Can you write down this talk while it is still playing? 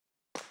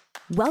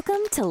Welcome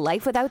to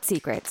Life Without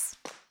Secrets.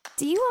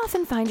 Do you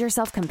often find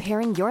yourself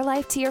comparing your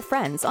life to your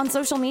friends on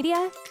social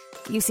media?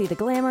 You see the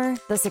glamour,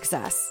 the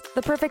success,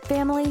 the perfect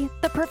family,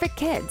 the perfect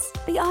kids,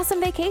 the awesome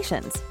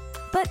vacations.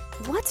 But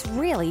what's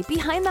really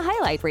behind the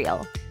highlight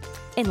reel?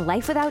 In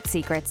Life Without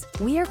Secrets,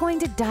 we are going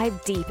to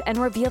dive deep and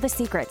reveal the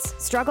secrets,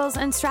 struggles,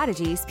 and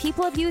strategies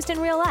people have used in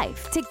real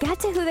life to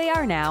get to who they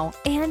are now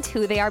and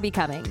who they are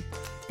becoming.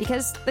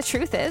 Because the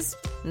truth is,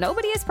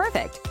 nobody is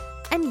perfect.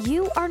 And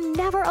you are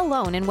never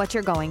alone in what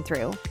you're going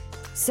through.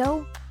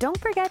 So don't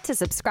forget to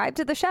subscribe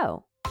to the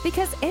show,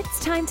 because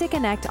it's time to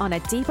connect on a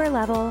deeper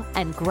level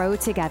and grow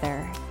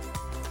together.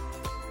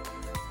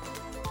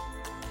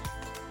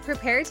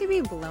 Prepare to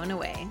be blown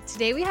away.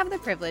 Today we have the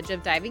privilege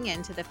of diving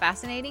into the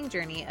fascinating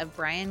journey of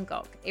Brian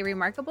Galk, a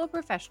remarkable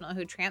professional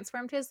who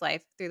transformed his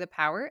life through the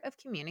power of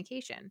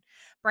communication.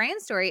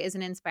 Brian's story is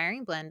an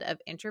inspiring blend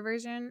of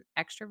introversion,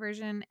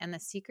 extroversion, and the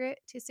secret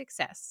to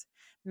success: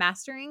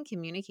 mastering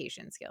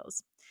communication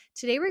skills.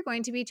 Today we're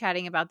going to be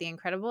chatting about the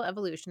incredible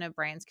evolution of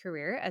Brian's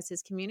career as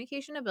his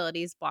communication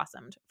abilities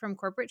blossomed, from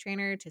corporate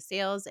trainer to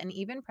sales and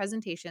even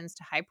presentations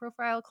to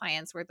high-profile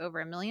clients worth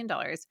over $1 million.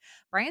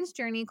 Brian's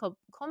journey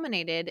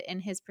culminated in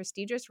his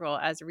prestigious role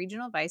as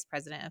Regional Vice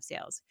President of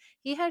Sales.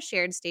 He has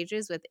shared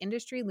stages with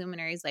industry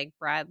luminaries like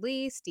Brad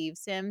Lee, Steve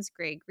Sims,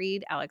 Greg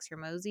Reed, Alex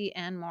Hormozy,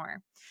 and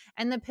more.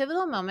 And the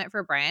pivotal moment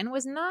for Brian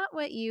was not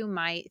what you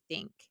might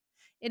think.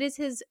 It is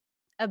his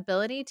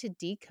ability to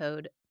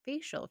decode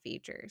facial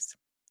features.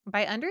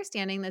 By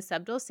understanding the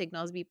subtle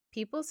signals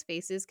people's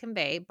faces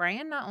convey,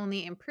 Brian not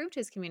only improved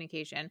his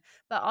communication,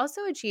 but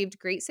also achieved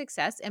great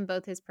success in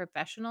both his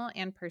professional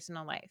and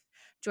personal life.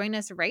 Join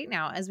us right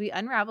now as we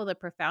unravel the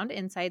profound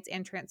insights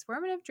and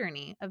transformative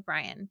journey of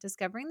Brian,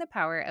 discovering the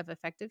power of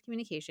effective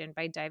communication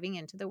by diving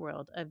into the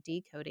world of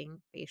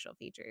decoding facial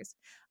features.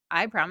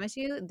 I promise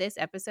you, this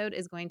episode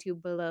is going to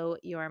blow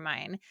your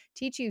mind,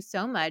 teach you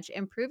so much,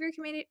 improve your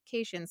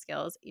communication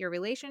skills, your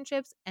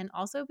relationships, and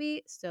also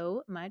be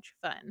so much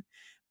fun.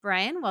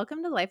 Brian,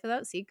 welcome to Life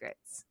Without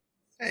Secrets.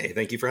 Hey,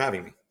 thank you for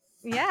having me.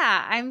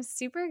 Yeah, I'm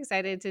super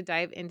excited to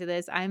dive into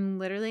this. I'm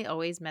literally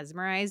always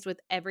mesmerized with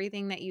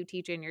everything that you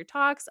teach in your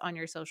talks, on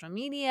your social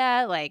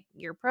media, like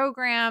your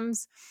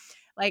programs.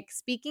 Like,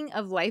 speaking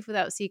of Life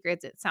Without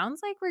Secrets, it sounds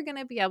like we're going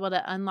to be able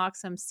to unlock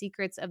some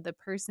secrets of the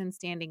person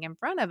standing in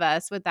front of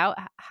us without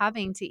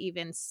having to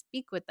even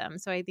speak with them.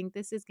 So I think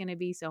this is going to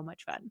be so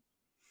much fun.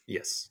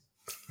 Yes.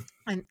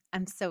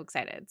 I'm so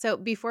excited. So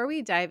before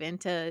we dive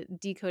into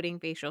decoding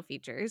facial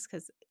features,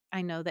 because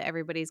I know that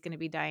everybody's going to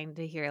be dying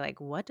to hear, like,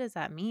 what does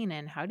that mean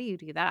and how do you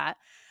do that?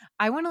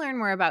 I want to learn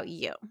more about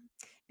you,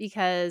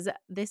 because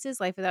this is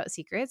Life Without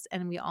Secrets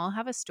and we all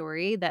have a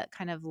story that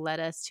kind of led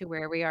us to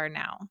where we are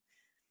now.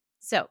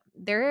 So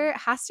there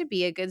has to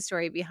be a good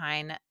story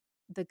behind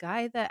the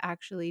guy that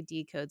actually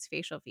decodes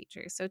facial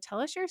features. So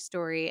tell us your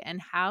story and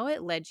how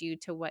it led you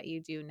to what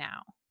you do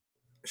now.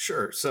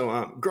 Sure.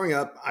 So growing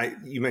up,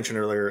 you mentioned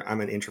earlier,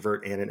 I'm an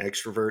introvert and an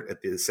extrovert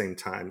at the same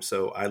time.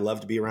 So I love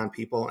to be around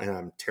people and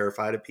I'm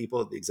terrified of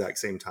people at the exact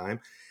same time.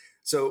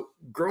 So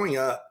growing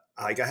up,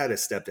 I had a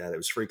stepdad that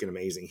was freaking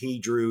amazing. He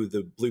drew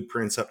the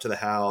blueprints up to the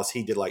house.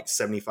 He did like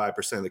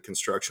 75% of the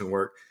construction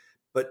work.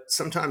 But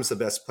sometimes the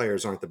best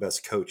players aren't the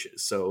best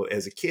coaches. So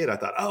as a kid, I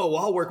thought, oh,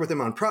 well, I'll work with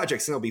him on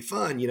projects and it'll be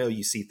fun. You know,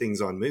 you see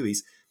things on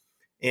movies.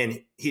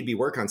 And he'd be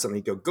working on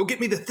something. He'd go get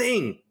me the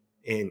thing.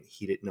 And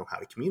he didn't know how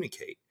to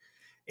communicate.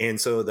 And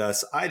so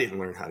thus I didn't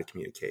learn how to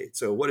communicate.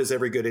 So what does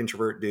every good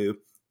introvert do?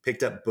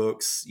 Picked up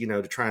books,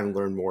 to try and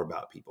learn more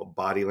about people,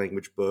 body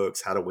language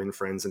books, how to win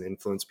friends and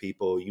influence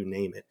people, you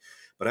name it.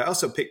 But I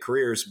also picked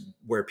careers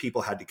where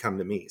people had to come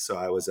to me. So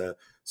I was a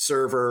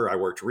server, I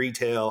worked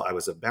retail, I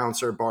was a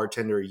bouncer,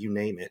 bartender, you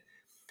name it.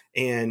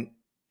 And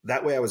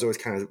that way I was always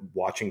kind of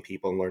watching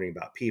people and learning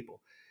about people.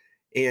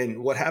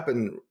 And what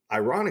happened,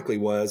 ironically,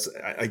 was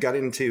I got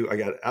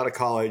out of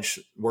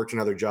college, worked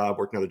another job,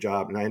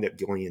 and I ended up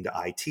going into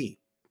IT.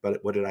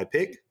 But what did I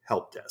pick?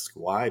 Help desk.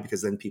 Why?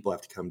 Because then people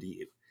have to come to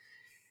you.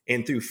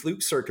 And through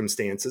fluke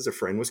circumstances, a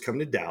friend was coming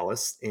to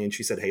Dallas and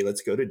she said, hey,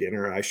 let's go to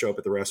dinner. I show up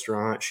at the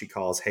restaurant. She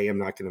calls, hey, I'm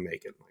not going to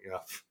make it. I'm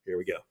like, oh, here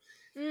we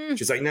go.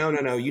 She's like, no.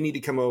 You need to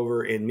come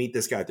over and meet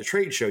this guy at the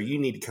trade show. You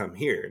need to come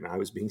here. And I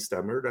was being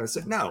stubborn. I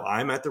said, no,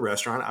 I'm at the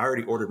restaurant. I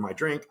already ordered my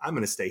drink. I'm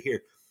going to stay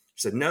here.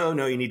 She said, no,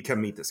 you need to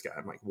come meet this guy.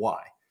 I'm like,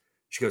 why?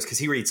 She goes, because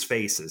he reads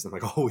faces. I'm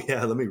like, oh,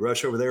 yeah, let me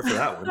rush over there for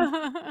that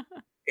one.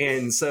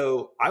 And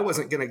so I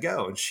wasn't going to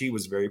go. And she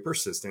was very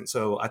persistent.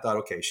 So I thought,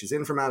 okay, she's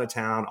in from out of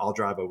town. I'll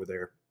drive over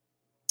there.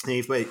 And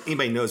if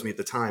anybody knows me at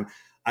the time,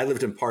 I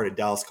lived in part of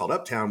Dallas called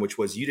Uptown, which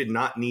was you did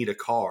not need a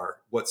car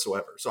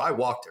whatsoever. So I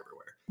walked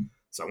everywhere.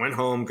 So I went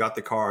home, got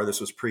the car.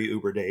 This was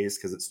pre-Uber days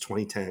because it's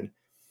 2010.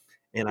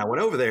 And I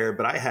went over there,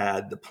 but I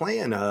had the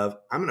plan of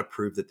I'm going to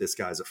prove that this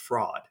guy's a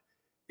fraud.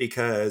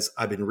 Because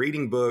I've been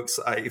reading books.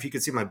 If you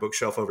could see my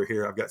bookshelf over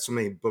here, I've got so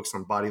many books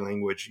on body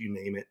language, you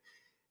name it.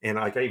 And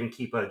I even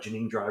keep a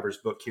Janine Driver's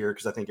book here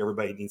because I think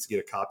everybody needs to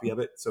get a copy of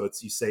it. So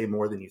it's You Say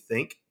More Than You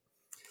Think.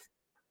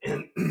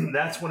 And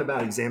that's one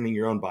about examining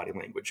your own body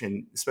language.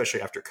 And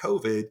especially after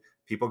COVID,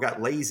 People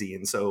got lazy.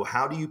 And so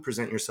how do you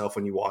present yourself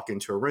when you walk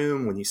into a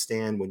room, when you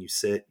stand, when you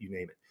sit, you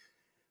name it.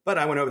 But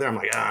I went over there. I'm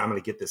like, I'm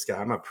going to get this guy.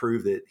 I'm going to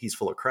prove that he's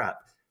full of crap.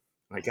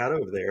 And I got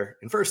over there.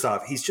 And first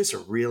off, he's just a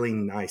really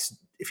nice,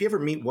 if you ever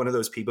meet one of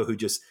those people who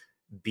just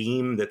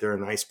beam that they're a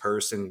nice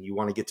person and you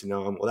want to get to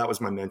know them, well, that was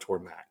my mentor,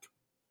 Mac.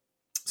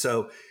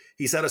 So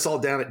he sat us all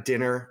down at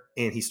dinner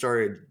and he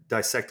started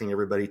dissecting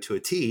everybody to a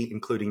T,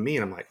 including me.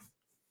 And I'm like,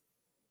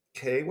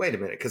 okay, wait a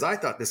minute. Because I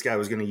thought this guy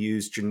was going to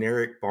use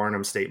generic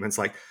Barnum statements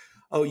like,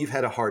 oh, you've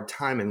had a hard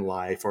time in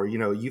life, or,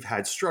 you've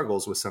had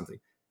struggles with something.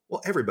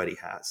 Well, everybody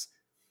has.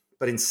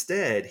 But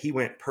instead, he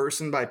went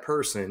person by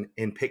person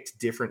and picked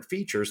different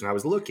features. And I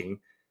was looking,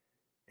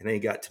 and then he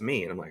got to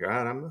me. And I'm like, all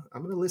right, I'm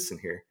going to listen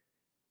here.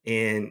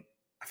 And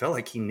I felt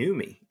like he knew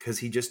me because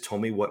he just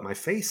told me what my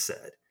face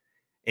said.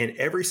 And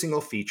every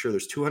single feature,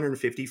 there's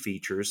 250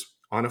 features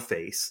on a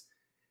face,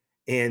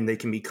 and they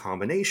can be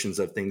combinations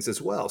of things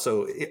as well.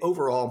 So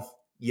overall,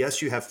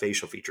 yes, you have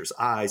facial features,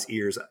 eyes,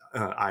 ears,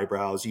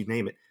 eyebrows, you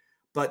name it.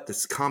 But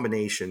this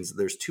combinations,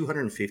 there's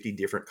 250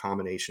 different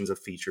combinations of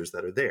features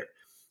that are there.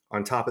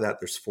 On top of that,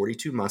 there's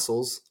 42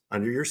 muscles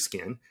under your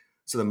skin.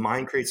 So the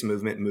mind creates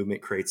movement,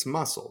 movement creates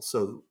muscle.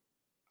 So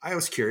I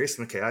was curious.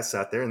 And okay, I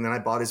sat there and then I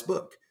bought his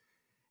book.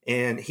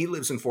 And he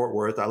lives in Fort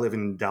Worth. I live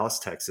in Dallas,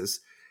 Texas.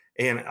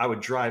 And I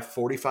would drive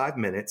 45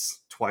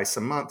 minutes twice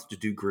a month to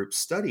do group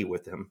study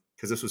with him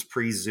because this was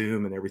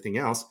pre-Zoom and everything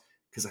else,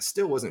 because I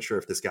still wasn't sure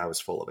if this guy was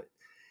full of it.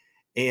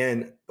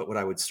 But what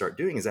I would start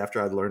doing is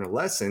after I'd learn a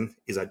lesson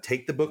is I'd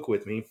take the book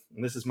with me.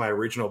 And this is my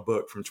original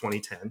book from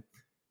 2010.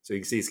 So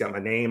you can see it's got my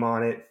name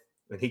on it.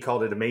 And he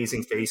called it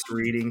Amazing Face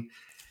Reading.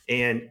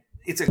 And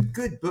it's a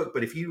good book,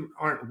 but if you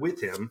aren't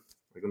with him,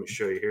 let me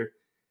show you here,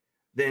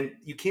 then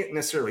you can't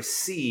necessarily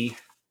see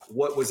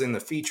what was in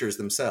the features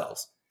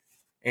themselves.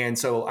 And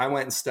so I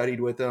went and studied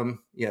with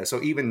him. Yeah,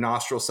 so even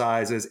nostril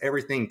sizes,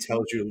 everything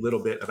tells you a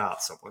little bit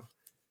about someone.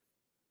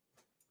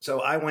 So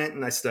I went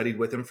and I studied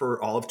with him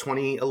for all of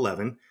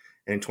 2011.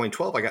 And in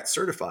 2012, I got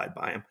certified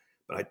by him.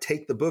 But I'd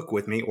take the book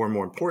with me, or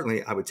more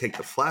importantly, I would take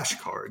the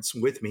flashcards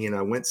with me. And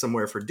I went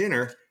somewhere for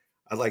dinner.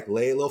 I'd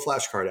lay a little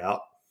flashcard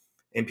out,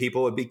 and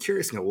people would be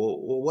curious and go,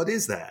 well, what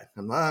is that?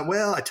 I'm like,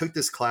 well, I took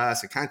this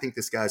class. I kind of think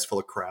this guy's full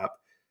of crap.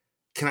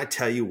 Can I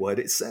tell you what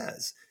it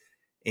says?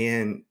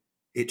 And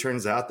it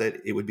turns out that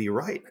it would be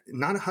right.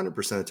 Not 100%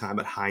 of the time,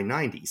 but high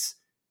 90s.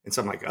 And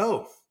so I'm like,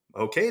 oh,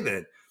 okay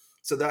then.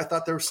 So I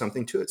thought there was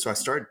something to it. So I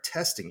started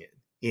testing it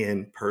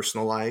in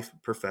personal life,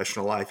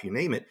 professional life, you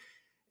name it.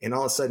 And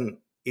all of a sudden,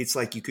 it's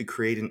like you could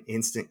create an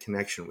instant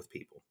connection with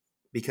people.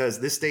 Because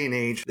this day and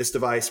age, this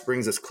device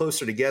brings us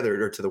closer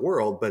together or to the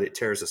world, but it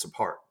tears us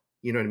apart.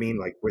 You know what I mean?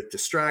 Like with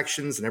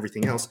distractions and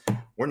everything else,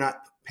 we're not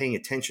paying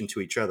attention to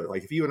each other.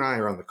 Like if you and I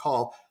are on the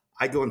call,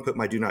 I go and put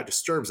my do not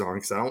disturbs on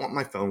because I don't want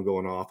my phone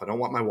going off. I don't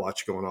want my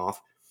watch going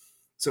off.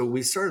 So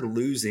we started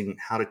losing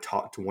how to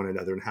talk to one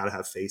another and how to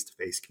have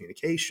face-to-face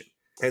communication.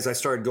 As I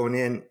started going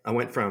in, I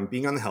went from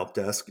being on the help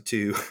desk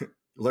to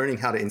learning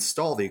how to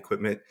install the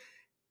equipment.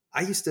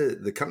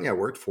 The company I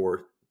worked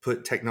for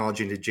put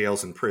technology into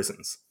jails and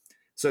prisons.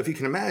 So if you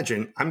can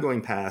imagine, I'm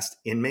going past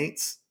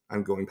inmates,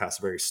 I'm going past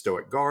very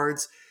stoic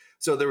guards.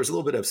 So there was a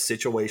little bit of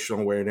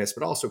situational awareness,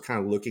 but also kind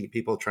of looking at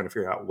people, trying to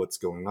figure out what's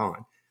going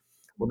on.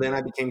 Well, then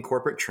I became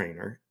corporate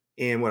trainer.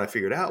 And what I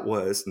figured out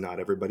was not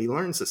everybody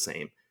learns the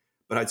same.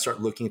 But I'd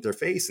start looking at their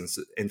face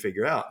and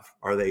figure out,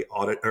 are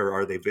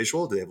they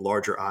visual? Do they have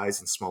larger eyes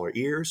and smaller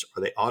ears?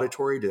 Are they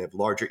auditory? Do they have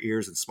larger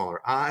ears and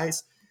smaller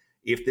eyes?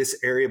 If this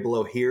area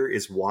below here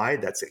is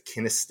wide, that's a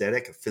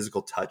kinesthetic, a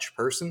physical touch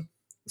person.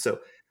 So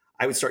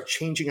I would start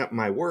changing up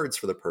my words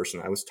for the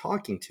person I was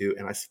talking to,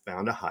 and I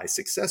found a high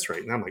success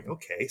rate. And I'm like,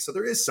 okay, so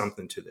there is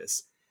something to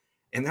this.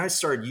 And then I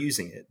started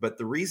using it. But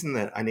the reason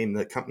that I named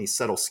the company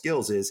Subtle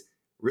Skills is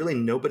really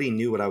nobody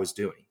knew what I was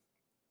doing.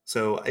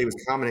 So it was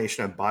a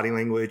combination of body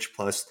language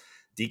plus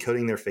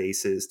decoding their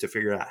faces to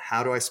figure out,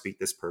 how do I speak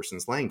this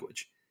person's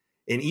language?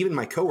 And even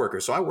my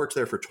coworkers. So I worked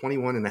there for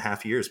 21 and a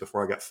half years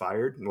before I got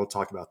fired. And we'll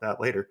talk about that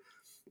later.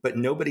 But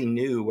nobody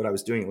knew what I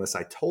was doing unless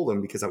I told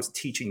them, because I was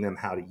teaching them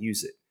how to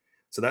use it.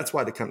 So that's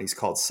why the company's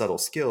called Subtle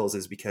Skills,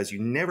 is because you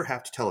never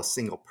have to tell a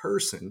single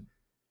person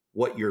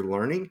what you're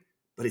learning,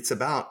 but it's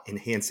about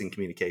enhancing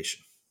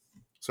communication.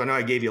 So I know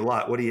I gave you a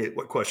lot.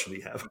 What question do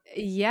you have?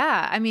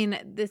 Yeah, I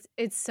mean,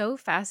 it's so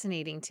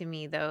fascinating to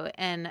me though,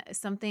 and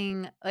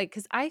something like,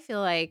 cuz I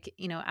feel like,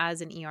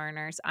 as an ER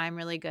nurse, I'm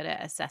really good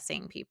at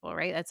assessing people,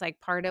 right? That's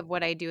like part of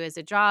what I do as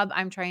a job.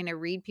 I'm trying to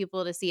read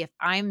people to see if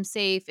I'm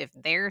safe, if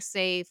they're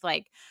safe,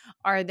 like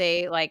are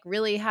they like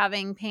really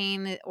having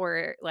pain,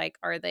 or like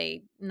are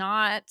they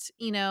not,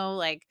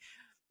 like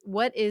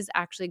what is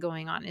actually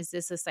going on? Is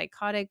this a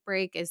psychotic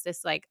break? Is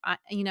this like,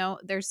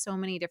 there's so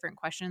many different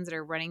questions that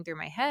are running through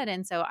my head.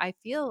 And so I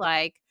feel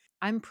like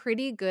I'm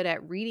pretty good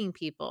at reading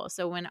people.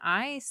 So when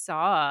I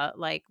saw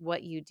like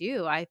what you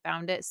do, I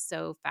found it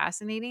so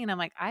fascinating. And I'm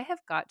like, I have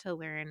got to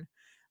learn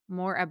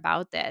more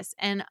about this.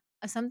 And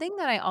something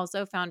that I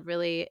also found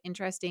really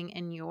interesting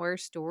in your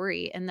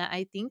story, and that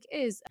I think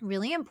is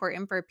really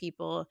important for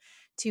people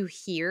to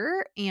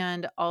hear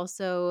and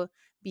also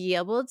be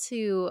able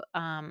to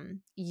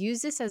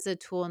use this as a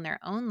tool in their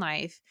own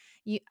life.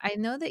 I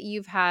know that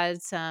you've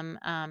had some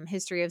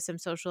history of some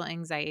social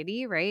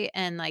anxiety, right?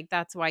 And like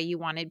that's why you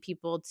wanted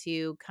people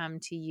to come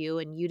to you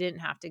and you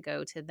didn't have to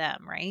go to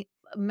them, right?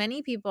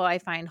 Many people I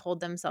find hold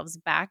themselves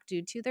back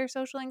due to their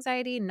social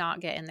anxiety,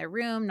 not get in their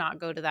room, not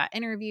go to that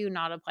interview,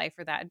 not apply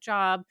for that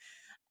job.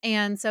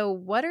 And so,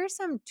 what are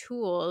some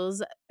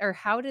tools, or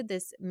how did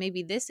this,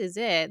 maybe this is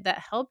it, that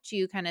helped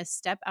you kind of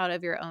step out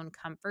of your own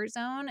comfort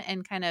zone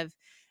and kind of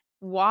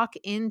walk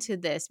into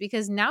this?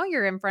 Because now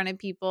you're in front of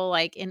people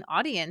like in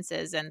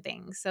audiences and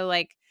things. So,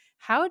 like,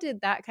 how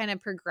did that kind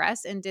of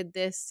progress and did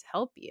this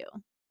help you?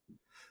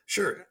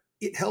 Sure.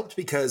 It helped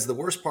because the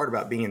worst part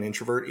about being an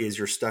introvert is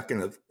you're stuck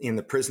in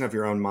the prison of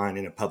your own mind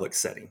in a public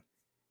setting.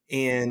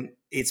 And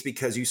it's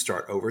because you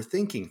start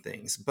overthinking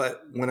things.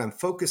 But when I'm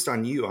focused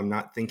on you, I'm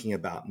not thinking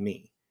about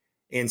me.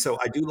 And so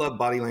I do love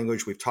body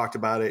language. We've talked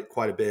about it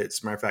quite a bit.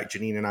 As a matter of fact,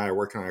 Janine and I are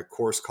working on a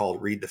course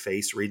called Read the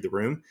Face, Read the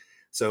Room.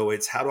 So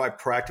it's how do I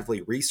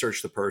proactively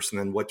research the person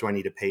and what do I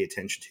need to pay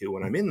attention to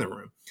when I'm in the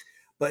room?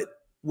 But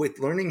with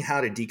learning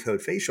how to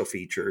decode facial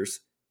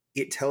features,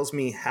 it tells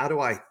me how do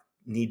I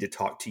need to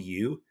talk to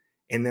you,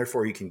 and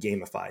therefore you can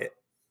gamify it.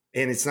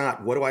 And it's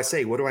not what do I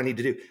say, what do I need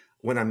to do?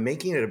 When I'm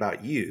making it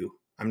about you,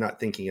 I'm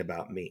not thinking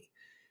about me.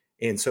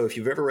 And so if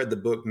you've ever read the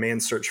book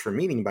Man's Search for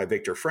Meaning by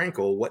Viktor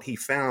Frankl, what he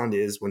found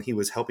is when he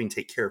was helping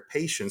take care of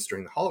patients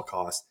during the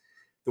Holocaust,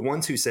 the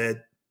ones who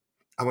said,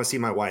 I want to see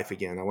my wife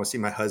again, I want to see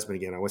my husband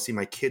again, I want to see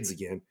my kids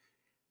again,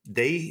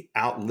 they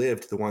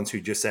outlived the ones who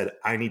just said,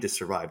 I need to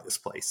survive this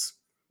place.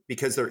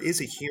 Because there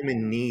is a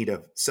human need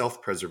of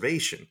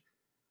self-preservation.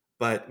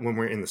 But when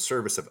we're in the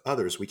service of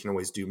others, we can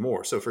always do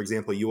more. So for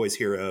example, you always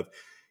hear of,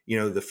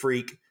 the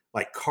freak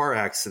like car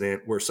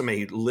accident where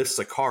somebody lifts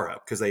a car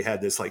up because they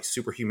had this like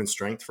superhuman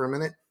strength for a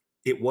minute.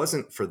 It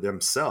wasn't for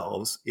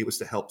themselves. It was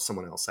to help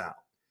someone else out.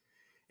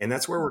 And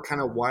that's where we're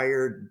kind of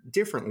wired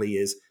differently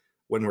is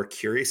when we're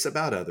curious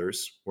about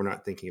others, we're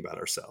not thinking about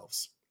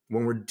ourselves.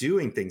 When we're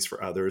doing things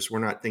for others, we're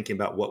not thinking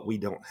about what we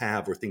don't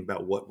have. We're thinking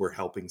about what we're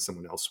helping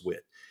someone else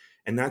with.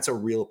 And that's a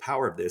real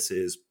power of this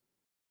is,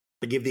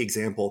 to give the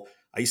example,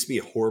 I used to be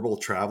a horrible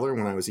traveler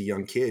when I was a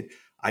young kid.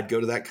 I'd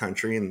go to that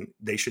country and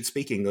they should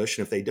speak English.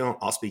 And if they don't,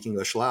 I'll speak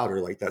English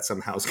louder. Like that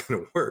somehow is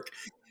going to work.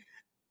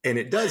 And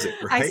it doesn't,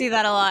 I right? see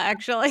that a lot,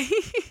 actually.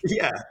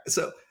 Yeah.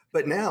 So,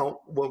 but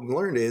now what we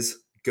learned is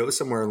go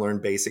somewhere and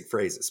learn basic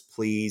phrases.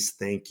 Please,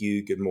 thank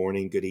you, good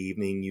morning, good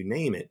evening, you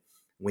name it.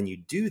 When you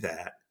do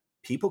that,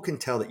 people can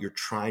tell that you're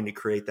trying to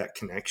create that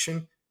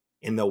connection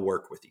and they'll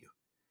work with you.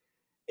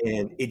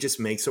 And it just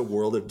makes a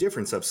world of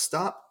difference of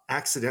stop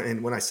accident.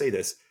 And when I say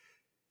this,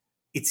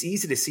 it's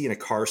easy to see in a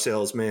car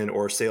salesman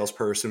or a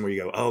salesperson where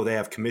you go, oh, they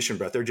have commission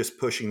breath. They're just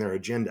pushing their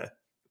agenda.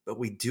 But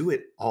we do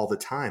it all the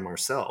time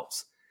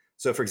ourselves.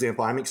 So, for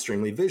example, I'm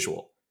extremely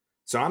visual.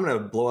 So I'm going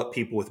to blow up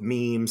people with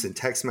memes and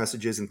text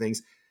messages and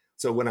things.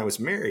 So when I was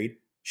married,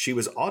 she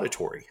was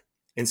auditory.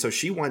 And so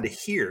she wanted to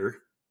hear,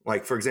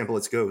 like, for example,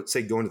 let's go,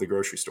 say, going to the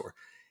grocery store.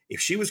 If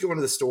she was going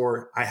to the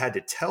store, I had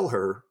to tell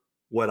her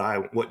what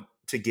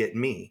to get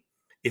me.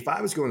 If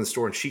I was going to the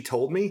store and she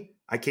told me,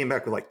 I came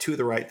back with like 2 of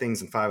the right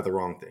things and 5 of the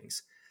wrong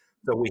things.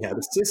 So we have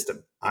a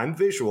system. I'm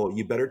visual.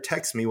 You better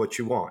text me what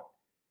you want.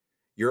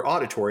 You're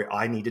auditory.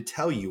 I need to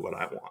tell you what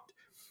I want.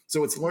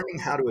 So it's learning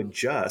how to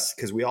adjust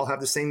because we all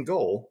have the same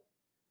goal,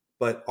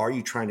 but are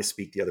you trying to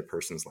speak the other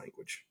person's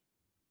language?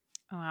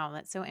 Wow,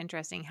 that's so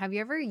interesting. Have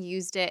you ever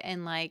used it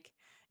in like,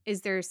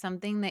 is there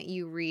something that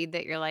you read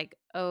that you're like,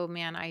 oh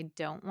man, I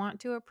don't want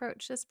to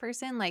approach this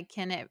person? Like,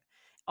 can it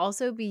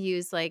also be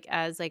used like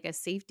as like a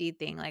safety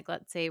thing? Like,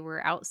 let's say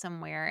we're out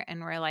somewhere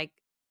and we're like,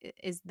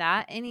 is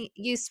that any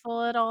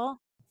useful at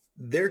all?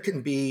 There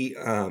can be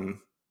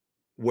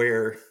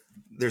where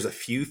there's a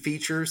few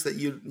features that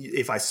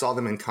if I saw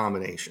them in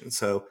combination.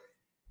 So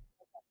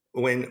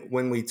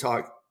when we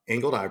talk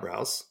angled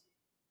eyebrows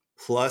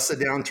plus a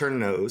downturned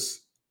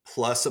nose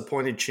plus a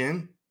pointed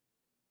chin,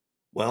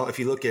 well, if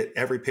you look at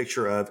every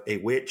picture of a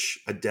witch,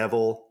 a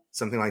devil,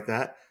 something like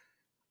that,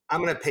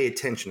 I'm going to pay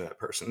attention to that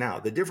person. Now,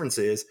 the difference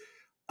is,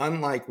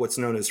 unlike what's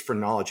known as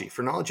phrenology,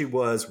 phrenology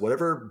was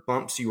whatever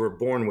bumps you were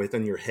born with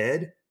in your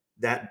head,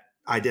 that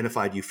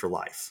identified you for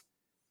life.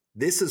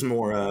 This is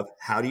more of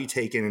how do you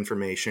take in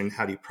information?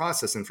 How do you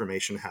process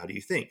information? How do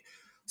you think?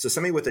 So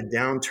somebody with a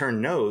downturned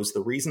nose,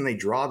 the reason they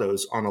draw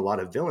those on a lot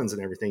of villains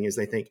and everything is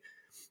they think,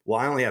 well,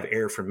 I only have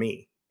air for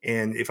me.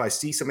 And if I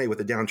see somebody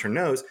with a downturned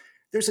nose,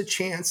 there's a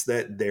chance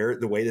that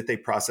the way that they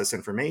process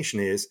information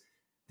is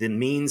the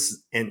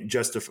means and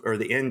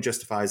the end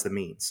justifies the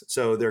means.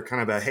 So they're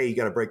kind of a, hey, you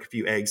got to break a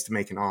few eggs to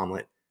make an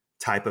omelet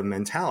type of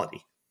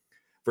mentality.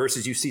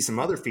 Versus you see some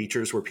other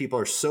features where people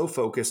are so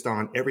focused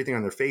on everything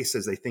on their face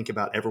as they think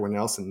about everyone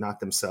else and not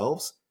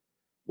themselves.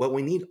 Well,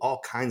 we need all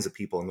kinds of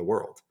people in the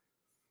world.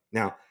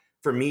 Now,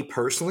 for me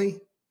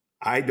personally,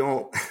 I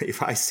don't,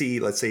 if I see,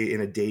 let's say in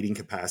a dating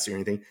capacity or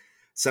anything,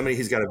 somebody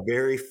who's got a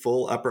very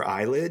full upper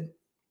eyelid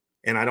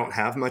and I don't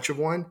have much of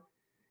one,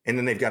 and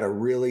then they've got a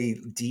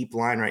really deep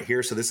line right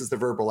here. So this is the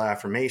verbal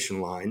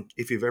affirmation line.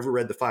 If you've ever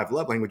read the 5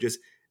 love languages,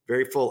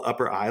 very full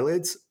upper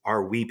eyelids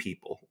are we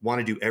people, want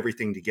to do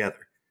everything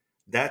together.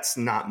 That's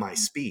not my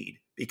speed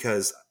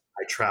because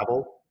I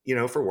travel,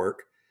 for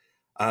work.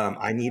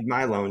 I need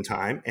my alone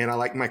time and I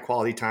like my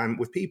quality time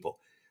with people.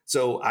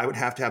 So I would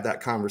have to have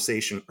that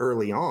conversation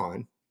early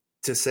on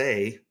to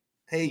say,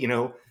 hey,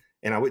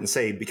 and I wouldn't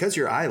say because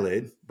you're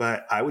eyelid,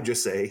 but I would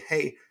just say,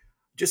 hey,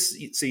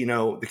 just so you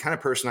know, the kind of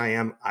person I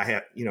am,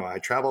 I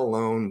travel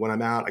alone. When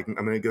I'm out, I'm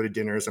going to go to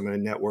dinners, I'm going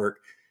to network.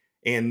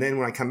 And then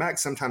when I come back,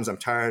 sometimes I'm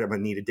tired. I'm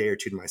going to need a day or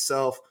two to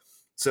myself.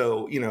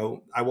 So,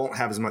 I won't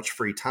have as much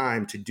free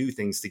time to do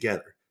things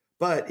together.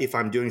 But if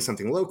I'm doing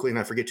something locally and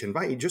I forget to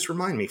invite you, just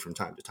remind me from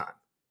time to time.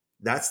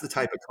 That's the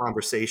type of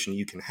conversation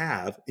you can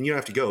have. And you don't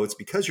have to go, it's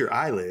because you're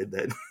eyelid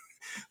that,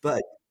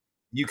 but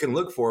you can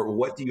look for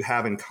what do you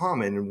have in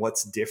common and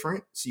what's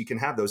different. So you can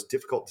have those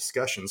difficult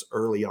discussions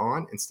early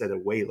on instead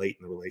of way late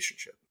in the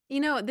relationship.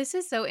 This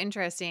is so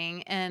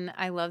interesting, and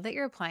I love that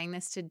you're applying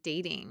this to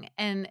dating.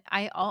 And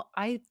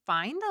I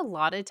find a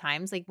lot of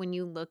times, like when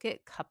you look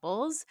at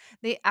couples,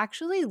 they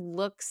actually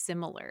look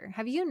similar.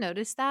 Have you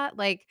noticed that?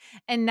 Like,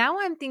 and now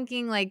I'm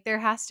thinking like there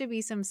has to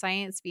be some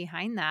science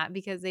behind that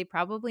because they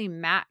probably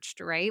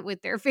matched right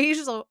with their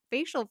facial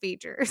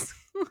features.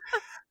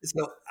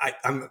 So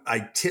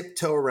I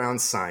tiptoe around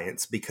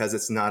science because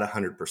it's not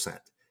 100%,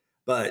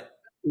 but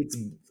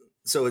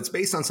it's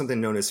based on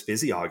something known as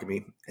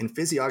physiognomy, and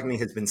physiognomy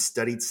has been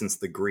studied since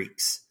the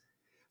Greeks.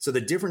 So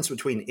the difference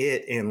between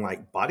it and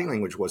like body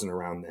language wasn't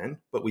around then,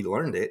 but we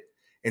learned it.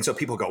 And so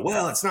people go,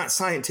 well, it's not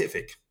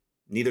scientific.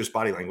 Neither is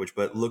body language,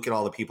 but look at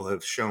all the people who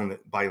have shown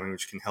that body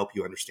language can help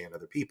you understand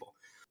other people.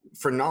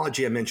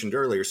 Phrenology I mentioned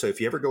earlier. So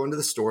if you ever go into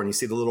the store and you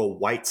see the little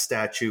white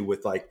statue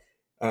with like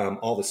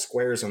all the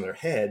squares on their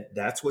head,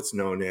 that's what's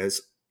known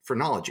as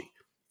phrenology.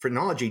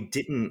 Phrenology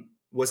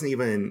wasn't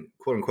even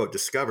quote unquote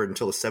discovered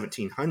until the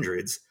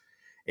 1700s,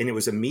 and it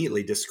was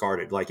immediately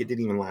discarded. Like it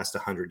didn't even last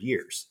 100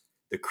 years.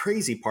 The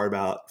crazy part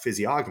about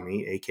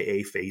physiognomy,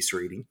 aka face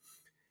reading,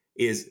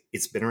 is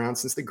it's been around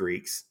since the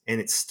Greeks, and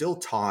it's still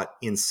taught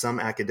in some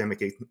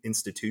academic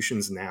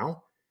institutions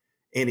now.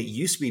 And it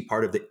used to be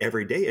part of the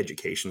everyday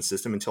education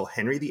system until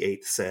Henry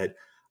VIII said,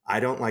 I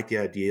don't like the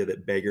idea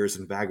that beggars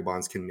and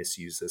vagabonds can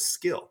misuse this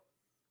skill.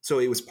 So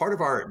it was part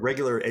of our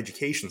regular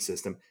education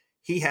system.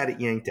 He had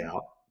it yanked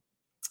out.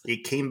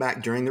 It came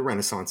back during the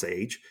Renaissance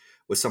age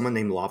with someone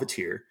named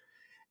Lavater.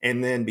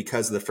 And then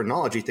because of the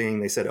phrenology thing,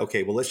 they said,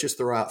 okay, well, let's just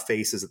throw out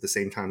faces at the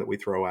same time that we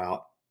throw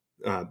out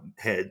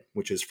head,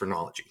 which is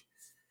phrenology.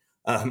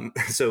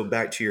 So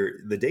back to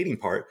the dating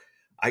part,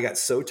 I got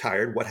so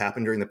tired. What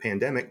happened during the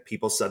pandemic?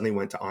 People suddenly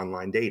went to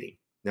online dating.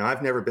 Now,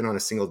 I've never been on a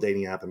single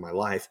dating app in my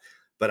life,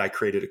 but I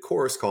created a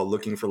course called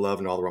Looking for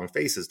Love in All the Wrong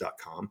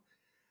Faces.com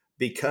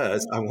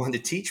because I wanted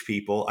to teach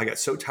people. I got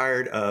so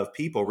tired of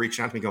people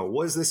reaching out to me going,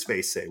 what does this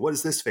face say? What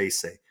does this face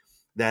say?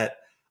 That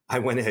I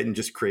went ahead and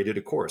just created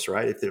a course,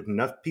 right? If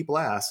enough people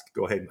ask,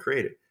 go ahead and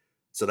create it.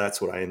 So that's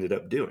what I ended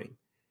up doing.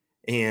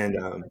 And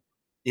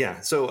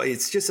so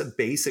it's just a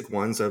basic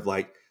ones of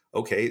like,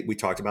 okay, we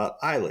talked about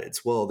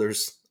eyelids. Well,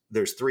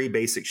 there's three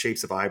basic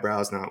shapes of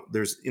eyebrows. Now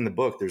in the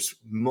book, there's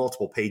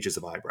multiple pages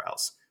of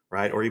eyebrows,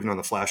 right? Or even on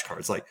the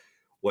flashcards, like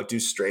what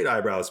do straight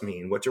eyebrows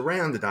mean? What do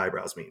rounded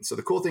eyebrows mean? So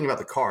the cool thing about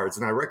the cards,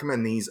 and I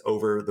recommend these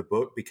over the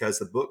book because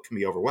the book can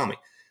be overwhelming,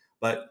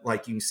 but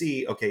like you can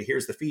see, okay,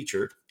 here's the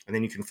feature. And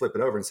then you can flip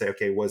it over and say,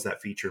 okay, what does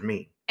that feature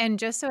mean? And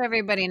just so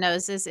everybody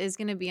knows, this is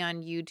going to be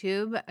on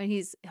YouTube.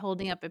 He's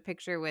holding up a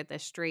picture with a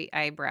straight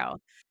eyebrow.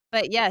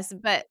 But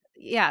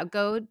yeah,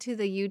 go to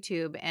the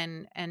YouTube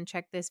and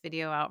check this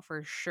video out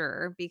for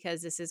sure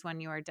because this is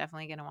one you are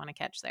definitely going to want to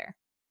catch there.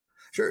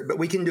 Sure, but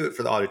we can do it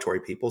for the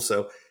auditory people.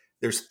 So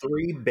there's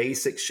three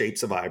basic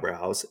shapes of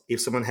eyebrows. If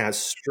someone has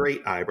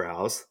straight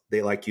eyebrows,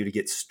 they like you to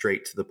get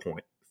straight to the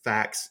point.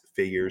 Facts,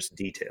 figures,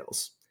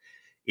 details.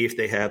 If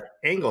they have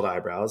angled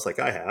eyebrows, like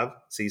I have,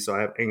 so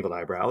I have angled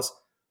eyebrows.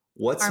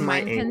 What's Are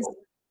my mine angle?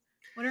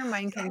 what are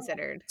mine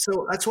considered?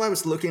 So that's why I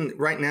was looking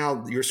right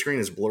now. Your screen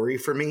is blurry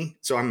for me.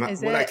 So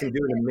Is what I it? can do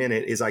in a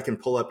minute is I can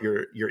pull up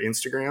your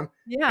Instagram and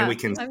Yeah. we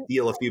can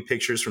steal a few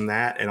pictures from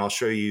that. And I'll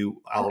show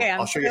you, Okay,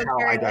 I'll I'm show so you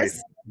how I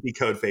curious.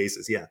 decode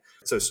faces. Yeah.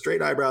 So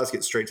straight eyebrows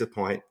get straight to the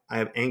point. I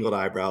have angled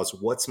eyebrows.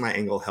 What's my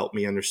angle? Help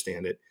me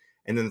understand it.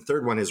 And then the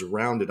third one is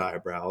rounded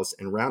eyebrows,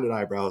 and rounded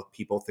eyebrow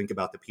people think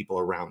about the people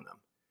around them.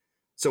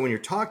 So when you're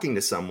talking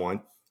to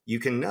someone, you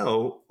can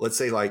know, let's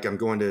say like I'm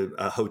going to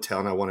a hotel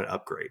and I want an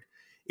upgrade.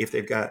 If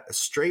they've got a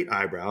straight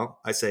eyebrow,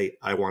 I say,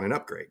 I want an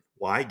upgrade.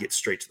 Why? Get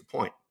straight to the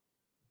point.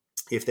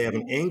 If they have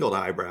an angled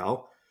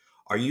eyebrow,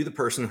 are you the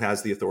person who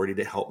has the authority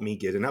to help me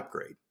get an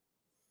upgrade?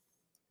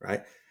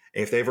 Right?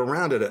 If they have a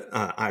rounded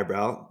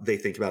eyebrow, they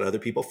think about other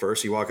people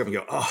first. You walk up and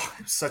go, oh,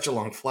 such a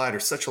long flight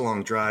or such a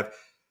long drive.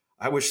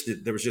 I wish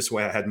that there was just a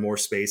way I had more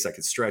space. I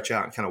could stretch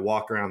out and kind of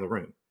walk around the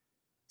room.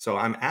 So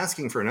I'm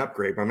asking for an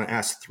upgrade, but I'm going to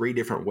ask three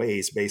different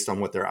ways based on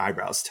what their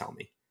eyebrows tell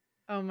me.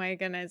 Oh my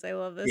goodness, I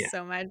love this Yeah.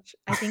 so much.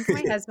 I think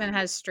my husband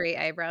has straight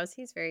eyebrows.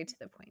 He's very to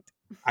the point.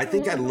 I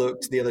think I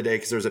looked the other day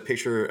because there's a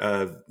picture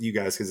of you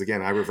guys. Because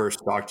again, I reverse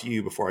stalked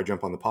you before I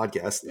jump on the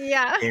podcast,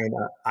 Yeah. and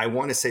I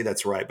want to say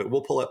that's right, but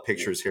we'll pull up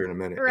pictures here in a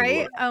minute and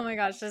Right? look. Oh my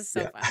gosh, this is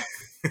so Yeah.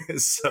 fun.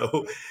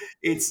 So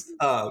it's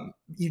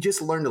you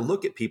just learn to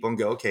look at people and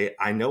go, okay,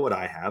 I know what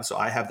I have. So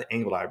I have the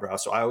angled eyebrow.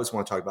 So I always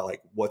want to talk about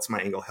like what's my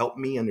angle? Help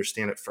me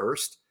understand it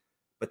first,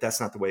 but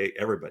that's not the way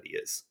everybody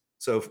is.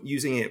 So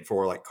using it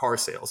for like car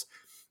sales,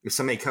 if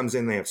somebody comes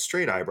in, they have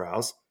straight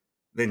eyebrows,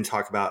 then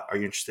talk about, are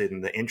you interested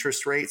in the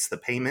interest rates, the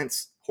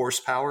payments,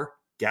 horsepower,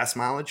 gas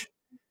mileage?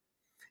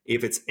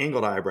 If it's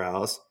angled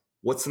eyebrows,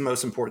 what's the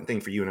most important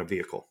thing for you in a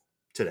vehicle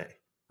today?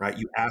 Right?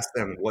 You ask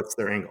them what's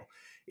their angle.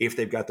 If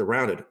they've got the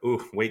rounded,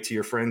 ooh, wait till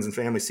your friends and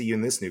family see you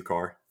in this new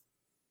car.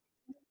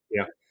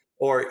 Yeah.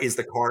 Or is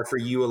the car for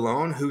you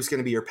alone? Who's going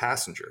to be your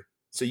passenger?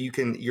 So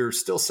you're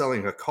still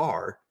selling a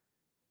car,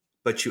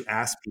 but you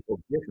ask people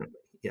differently.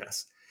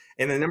 Yes.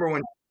 And the number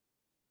one,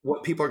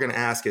 what people are going to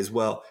ask is,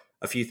 well,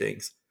 a few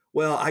things.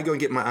 Well, I go and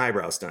get my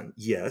eyebrows done.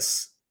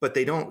 Yes. But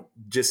they don't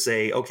just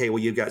say, okay, well,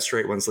 you've got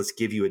straight ones. Let's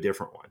give you a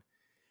different one.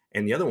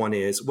 And the other one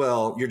is,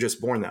 well, you're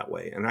just born that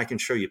way. And I can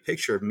show you a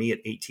picture of me at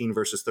 18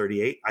 versus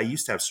 38. I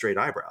used to have straight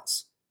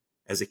eyebrows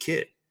as a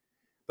kid,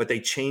 but they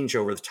change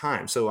over the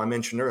time. So I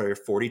mentioned earlier,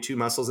 42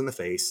 muscles in the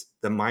face.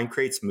 The mind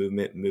creates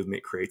movement,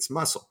 movement creates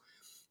muscle.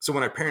 So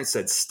when our parents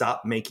said,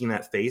 stop making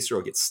that face or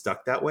it'll get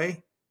stuck that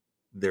way,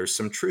 there's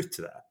some truth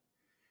to that.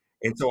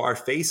 And so our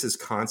faces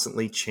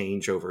constantly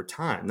change over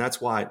time.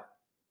 That's why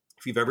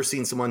if you've ever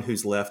seen someone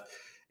who's left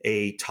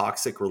a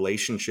toxic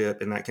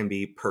relationship, and that can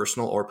be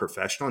personal or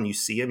professional, and you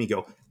see them, you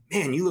go,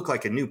 man, you look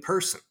like a new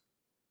person.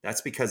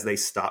 That's because they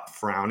stop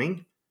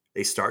frowning,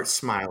 they start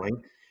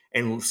smiling,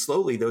 and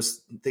slowly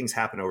those things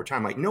happen over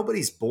time. Like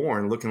nobody's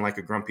born looking like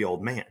a grumpy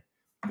old man.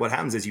 What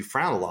happens is you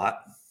frown a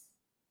lot,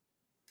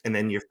 and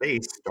then your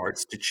face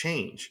starts to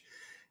change.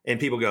 And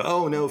people go,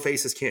 oh, no,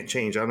 faces can't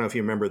change. I don't know if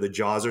you remember the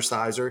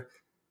Jazzerciser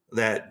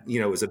that,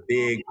 was a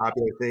big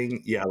popular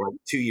thing. Yeah, like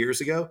 2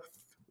 years ago.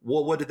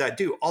 Well, what did that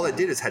do? All it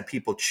did is had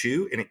people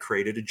chew and it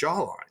created a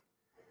jawline.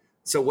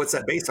 So what's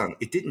that based on?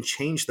 It didn't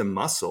change the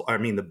muscle,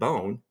 the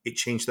bone, it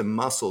changed the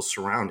muscles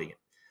surrounding it.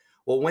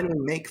 Well, when we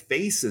make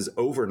faces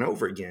over and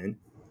over again,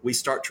 we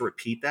start to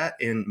repeat that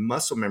and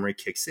muscle memory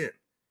kicks in.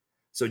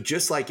 So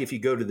just like if you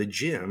go to the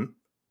gym,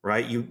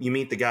 right, you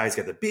meet the guy who's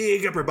got the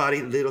big upper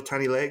body, little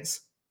tiny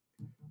legs.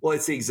 Well,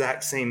 it's the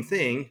exact same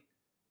thing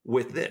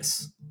with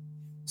this.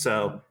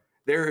 So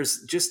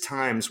there's just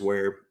times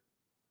where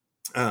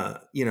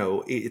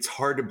it's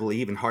hard to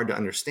believe and hard to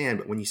understand.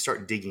 But when you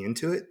start digging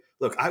into it,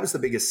 look, I was the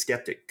biggest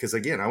skeptic because,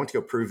 again, I went to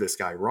go prove this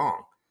guy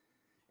wrong.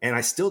 And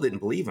I still didn't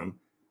believe him,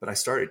 but I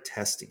started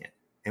testing it.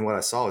 And what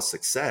I saw was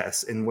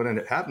success. And what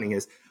ended up happening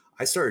is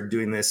I started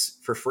doing this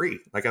for free.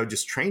 Like I would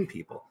just train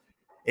people.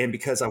 And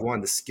because I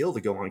wanted the skill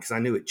to go on, because I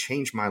knew it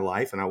changed my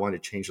life and I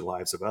wanted to change the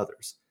lives of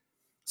others.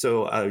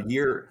 So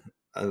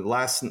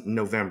last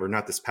November,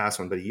 not this past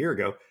one, but a year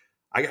ago,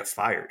 I got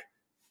fired.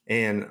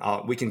 And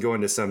we can go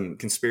into some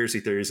conspiracy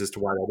theories as to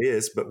why that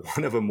is. But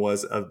one of them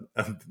was a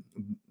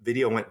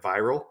video went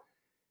viral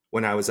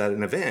when I was at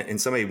an event and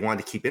somebody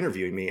wanted to keep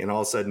interviewing me. And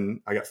all of a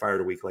sudden I got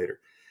fired a week later.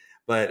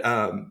 But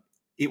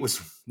it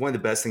was one of the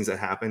best things that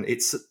happened.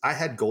 I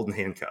had golden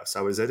handcuffs.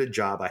 I was at a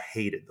job I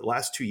hated. The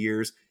last 2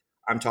 years,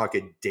 I'm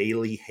talking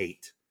daily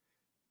hate.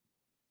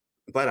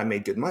 But I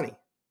made good money.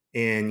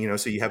 And,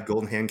 so you have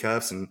golden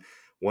handcuffs and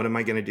what am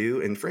I going to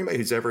do? And for anybody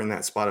who's ever in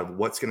that spot of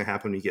what's going to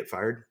happen when you get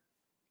fired,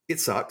 it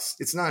sucks.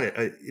 It's not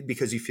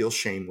because you feel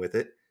shame with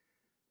it,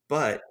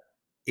 but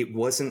it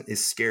wasn't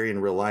as scary in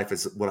real life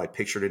as what I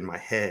pictured in my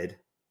head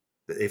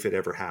if it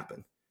ever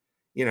happened.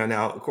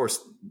 Now, of course,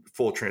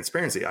 full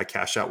transparency, I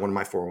cashed out one of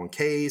my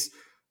 401ks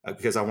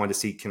because I wanted to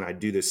see, can I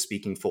do this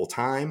speaking full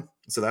time?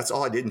 So that's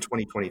all I did in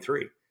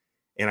 2023.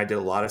 And I did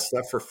a lot of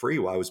stuff for free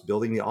while I was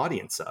building the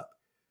audience up.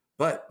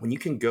 But when you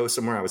can go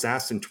somewhere, I was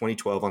asked in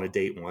 2012 on a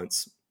date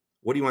once,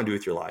 what do you want to do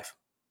with your life?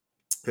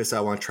 Because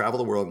I want to travel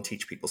the world and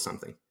teach people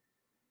something.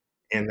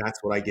 And that's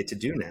what I get to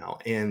do now.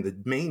 And the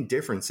main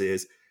difference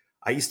is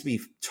I used to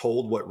be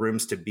told what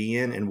rooms to be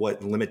in and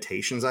what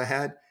limitations I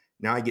had.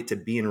 Now I get to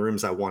be in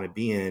rooms I want to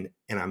be in,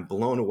 and I'm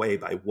blown away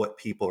by what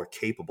people are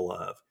capable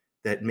of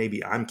that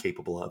maybe I'm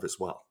capable of as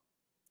well.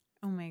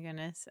 Oh my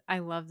goodness. I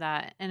love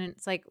that. And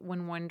it's like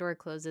when one door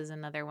closes,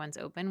 another one's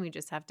open. We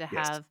just have to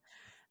Yes. have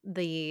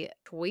the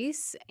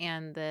choice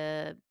and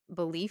the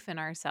belief in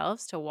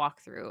ourselves to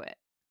walk through it.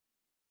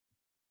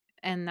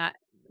 And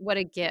what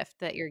a gift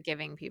that you're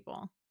giving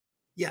people.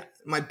 Yeah.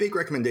 My big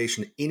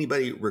recommendation to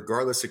anybody,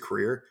 regardless of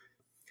career,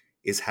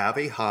 is have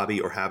a hobby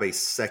or have a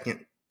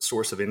second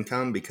source of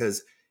income,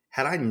 because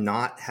had I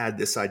not had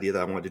this idea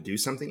that I wanted to do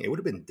something, it would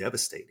have been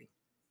devastating.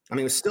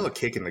 It was still a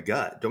kick in the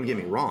gut. Don't get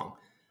me wrong.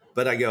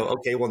 But I go,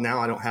 okay, well, now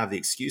I don't have the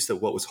excuse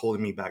of what was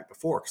holding me back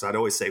before. Because I'd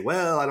always say,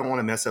 well, I don't want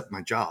to mess up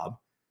my job.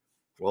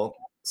 Well,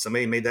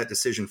 somebody made that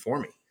decision for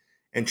me.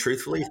 And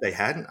truthfully, if they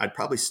hadn't, I'd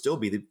probably still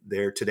be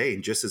there today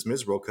and just as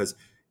miserable because,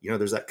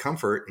 there's that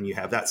comfort and you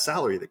have that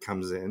salary that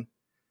comes in.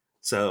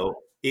 So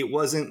it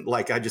wasn't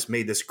like I just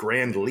made this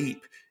grand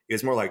leap. It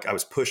was more like I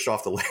was pushed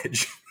off the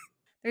ledge.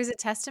 There's a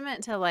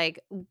testament to like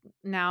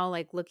now,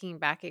 like looking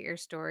back at your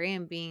story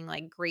and being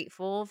like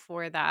grateful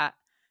for that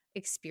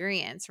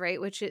experience, right?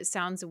 Which it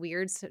sounds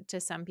weird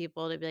to some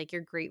people to be like,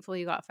 you're grateful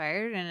you got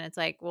fired. And it's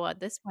like, well, at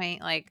this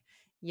point, like,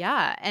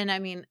 yeah. And I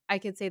mean, I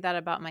could say that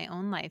about my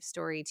own life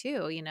story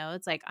too.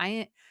 It's like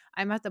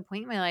I'm at the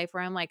point in my life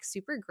where I'm like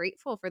super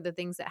grateful for the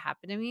things that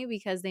happened to me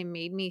because they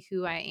made me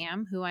who I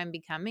am, who I'm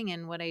becoming,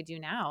 and what I do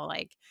now.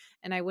 Like,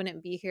 and I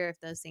wouldn't be here if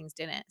those things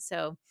didn't.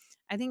 So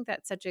I think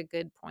that's such a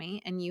good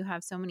point. And you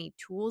have so many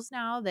tools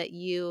now that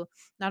you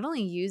not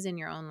only use in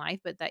your own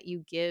life, but that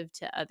you give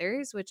to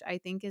others, which I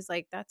think is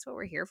like, that's what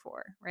we're here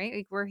for, right?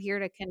 Like, we're here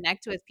to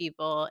connect with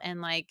people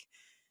and like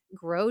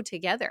grow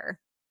together.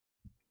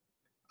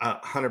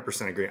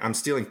 100% agree. I'm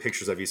stealing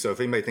pictures of you. So if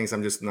anybody thinks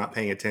I'm just not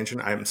paying attention,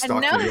 I'm And no,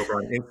 stalking you over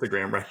on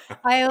Instagram right now.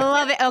 I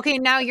love it. Okay,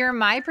 now you're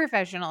my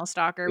professional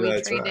stalker. We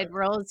That's right. traded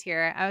roles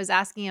here. I was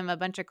asking him a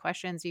bunch of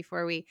questions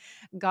before we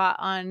got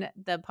on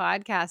the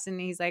podcast, and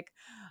he's like,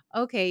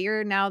 "Okay,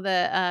 you're now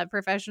the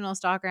professional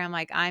stalker." I'm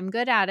like, "I'm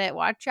good at it.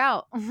 Watch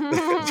out."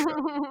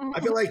 I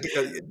feel like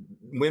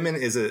women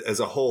as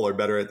a whole are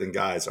better at it than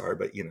guys are,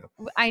 but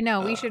I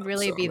know we should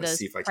really so I'm be going to those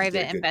see if I can get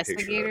private a good picture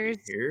of you investigators.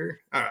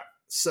 here. All right.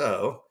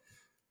 So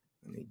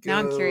let me Now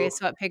I'm go. curious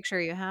what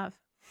picture you have.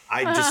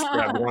 I just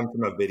grabbed one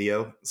from a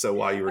video. So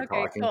while you were Okay,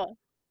 talking, cool.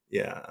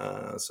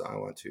 yeah. So I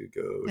want to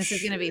go This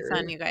is gonna be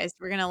fun, share you guys.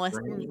 We're gonna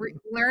screen.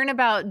 learn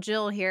about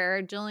Jill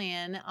here,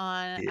 Jillian,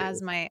 on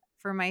as Yes.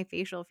 my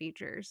facial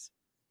features.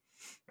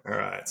 All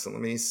right. So let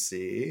me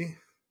see.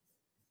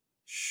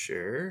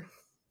 Share.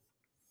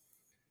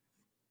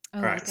 Oh,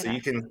 All right. look at So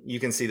us. you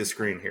can see the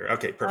screen here.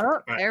 Okay. Perfect. Oh,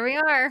 All right. there we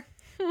are.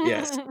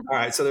 Yes. All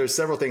right. So there's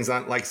several things.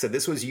 Like I said,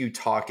 this was you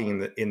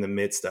talking in the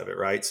midst of it,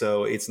 right?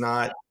 So it's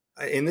not,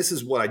 and this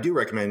is what I do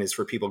recommend is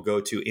for people go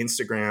to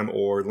Instagram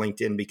or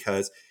LinkedIn,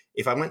 because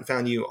if I went and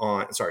found you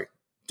on, sorry,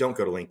 don't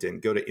go to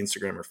LinkedIn, go to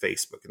Instagram or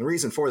Facebook. And the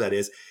reason for that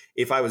is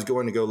if I was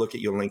going to go look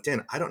at you on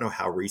LinkedIn, I don't know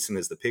how recent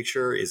is the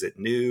picture. Is it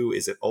new?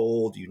 Is it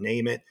old? You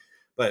name it.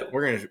 But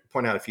we're going to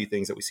point out a few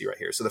things that we see right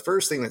here. So the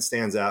first thing that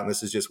stands out, and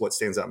this is just what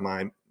stands out in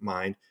my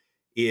mind,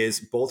 is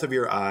both of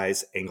your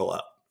eyes angle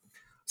up.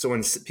 So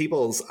when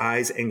people's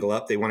eyes angle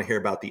up, they want to hear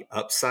about the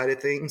upside of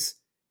things.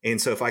 And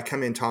so if I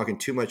come in talking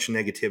too much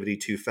negativity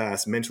too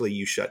fast, mentally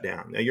you shut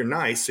down. Now you're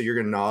nice, so you're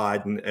going to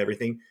nod and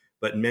everything,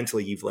 but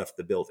mentally you've left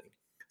the building.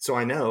 So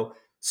I know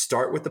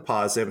start with the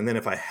positive, and then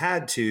if I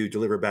had to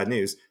deliver bad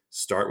news,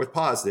 start with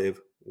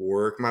positive,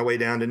 work my way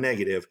down to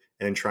negative,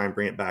 and then try and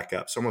bring it back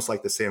up. It's almost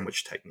like the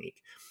sandwich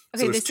technique.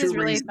 So Okay, there's this two is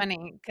really reasons.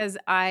 funny because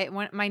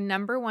my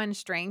number one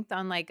strength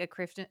on like a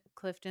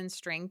Clifton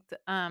strength,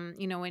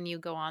 when you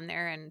go on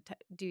there and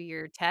do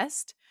your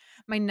test,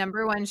 my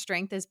number one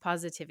strength is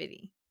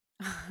positivity.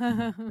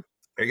 There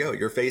you go.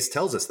 Your face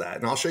tells us that.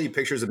 And I'll show you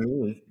pictures of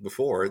me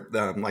before,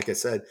 like I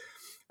said.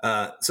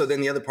 So then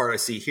the other part I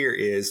see here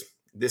is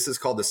this is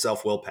called the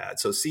self-will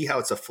pad. So see how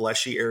it's a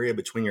fleshy area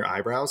between your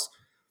eyebrows?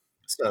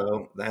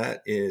 So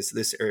that is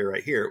this area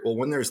right here. Well,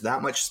 when there's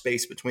that much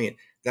space between,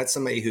 that's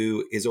somebody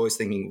who is always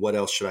thinking, what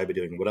else should I be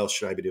doing? What else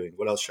should I be doing?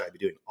 What else should I be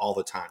doing all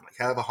the time? Like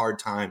I have a hard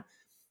time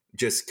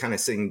just kind of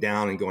sitting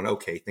down and going,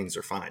 okay, things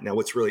are fine. Now,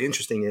 what's really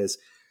interesting is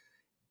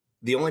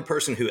the only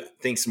person who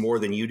thinks more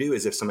than you do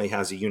is if somebody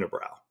has a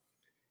unibrow.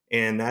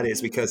 And that is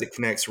because it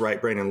connects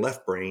right brain and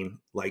left brain.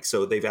 Like,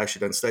 so they've actually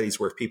done studies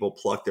where if people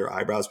pluck their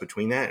eyebrows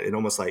between that, it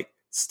almost like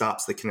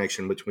stops the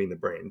connection between the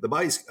brain. The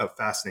body's a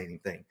fascinating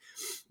thing.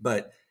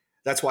 But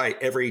that's why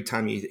every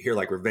time you hear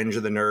like Revenge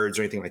of the Nerds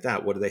or anything like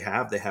that, what do they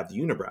have? They have the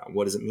unibrow.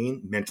 What does it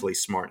mean? Mentally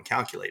smart and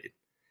calculated.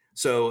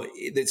 So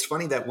it's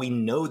funny that we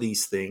know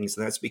these things.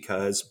 And that's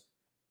because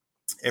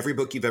every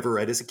book you've ever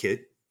read as a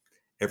kid,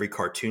 every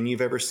cartoon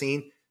you've ever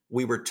seen,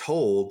 we were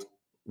told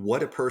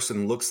what a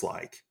person looks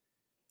like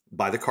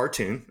by the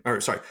cartoon,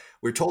 or sorry,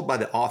 we're told by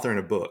the author in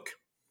a book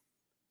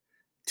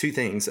two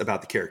things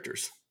about the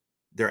characters: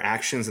 their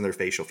actions and their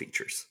facial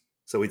features.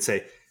 So we'd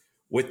say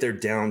with their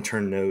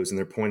downturned nose and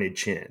their pointed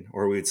chin,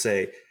 or we'd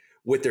say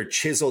with their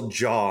chiseled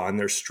jaw and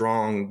their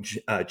strong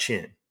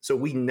chin. So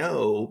we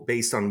know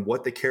based on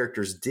what the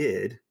characters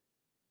did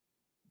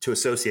to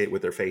associate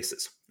with their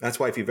faces. That's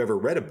why if you've ever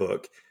read a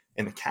book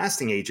and the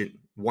casting agent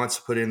wants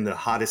to put in the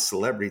hottest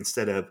celebrity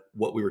instead of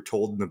what we were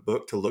told in the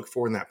book to look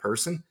for in that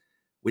person,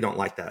 we don't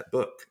like that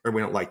book or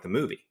we don't like the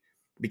movie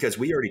because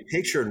we already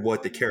pictured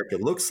what the character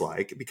looks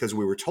like because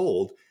we were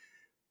told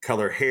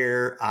color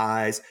hair,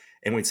 eyes,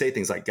 and we'd say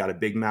things like got a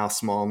big mouth,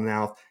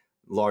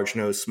 large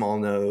nose, small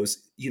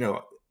nose.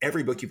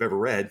 Every book you've ever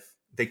read,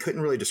 they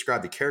couldn't really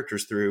describe the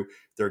characters through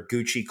their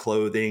Gucci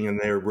clothing and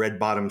their red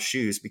bottom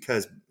shoes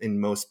because in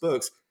most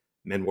books,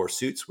 men wore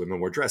suits, women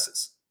wore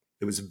dresses.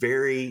 It was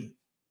very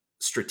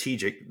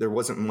strategic. There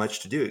wasn't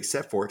much to do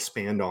except for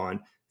expand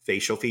on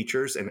facial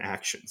features and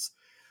actions.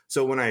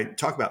 So when I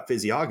talk about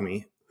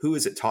physiognomy, who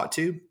is it taught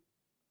to?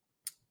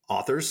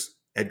 Authors,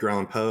 Edgar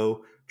Allan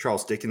Poe,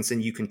 Charles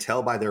Dickinson. You can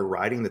tell by their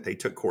writing that they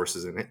took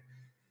courses in it.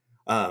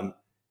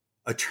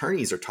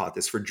 Attorneys are taught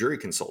this for jury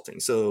consulting.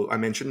 So I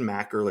mentioned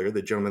Mac earlier,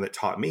 the gentleman that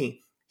taught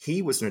me.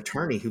 He was an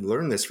attorney who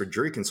learned this for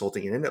jury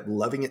consulting and ended up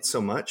loving it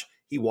so much,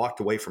 he walked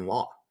away from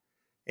law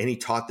and he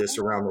taught this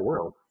around the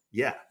world.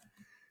 Yeah.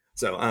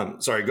 So,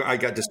 sorry, I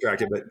got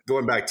distracted, but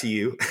going back to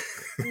you.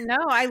 No,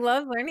 I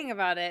love learning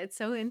about it. It's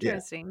so Yeah.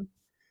 interesting.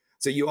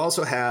 So you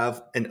also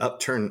have an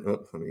upturned,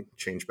 let me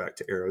change back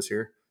to arrows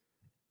here.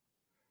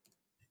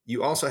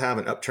 You also have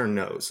an upturned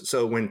nose.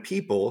 So when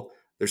people,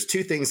 there's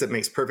two things that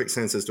makes perfect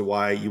sense as to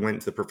why you went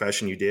into the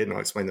profession you did, and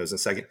I'll explain those in a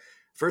second.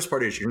 First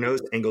part is your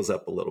nose angles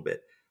up a little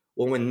bit.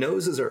 Well, when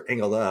noses are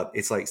angled up,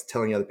 it's like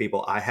telling other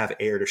people, I have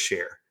air to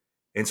share.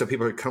 And so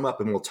people come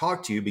up and will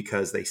talk to you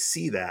because they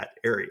see that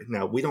area.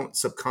 Now, we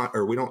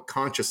don't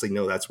consciously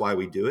know that's why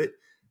we do it,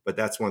 but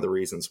that's one of the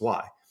reasons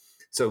why.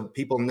 So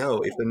people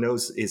know if the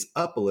nose is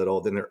up a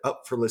little, then they're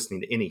up for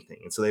listening to anything.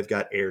 And so they've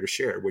got air to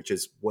share, which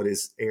is what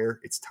is air?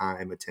 It's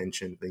time,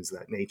 attention, things of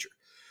that nature.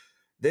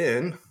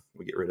 Then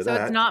we get rid of So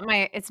that.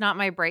 it's not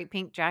my bright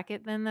pink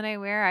jacket then that I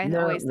wear. I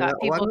No, always no, thought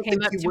well, I people don't came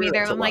think up you to wear me that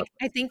there. to I'm love. like,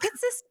 I think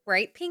it's this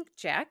bright pink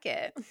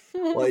jacket.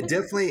 Well,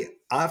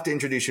 I'll have to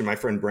introduce you to my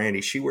friend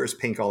Brandy. She wears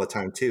pink all the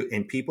time too.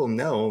 And people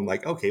know,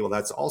 like, okay, well,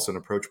 that's also an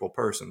approachable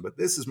person, but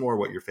this is more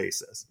what your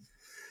face is.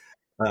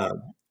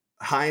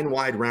 High and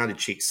wide rounded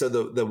cheeks. So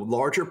the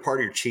larger part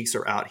of your cheeks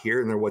are out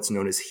here, and they're what's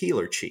known as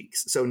healer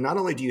cheeks. So not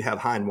only do you have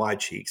high and wide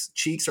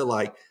cheeks are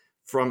like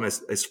from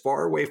as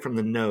far away from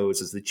the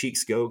nose as the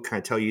cheeks go, kind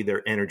of tell you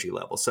their energy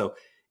level. So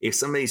if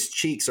somebody's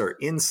cheeks are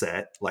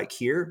inset, like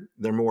here,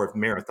 they're more of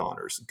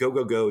marathoners. Go,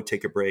 go, go,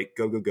 take a break.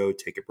 Go, go, go,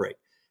 take a break.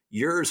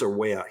 Yours are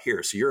way out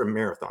here. So you're a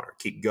marathoner.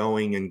 Keep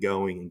going and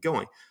going and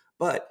going.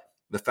 But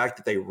the fact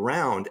that they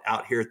round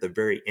out here at the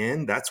very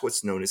end, that's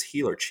what's known as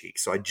healer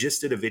cheeks. So I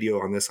just did a video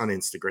on this on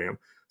Instagram.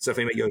 So if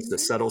anybody goes to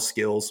subtle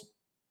skills,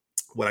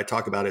 what I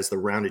talk about is the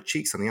rounded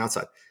cheeks on the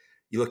outside.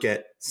 You look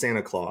at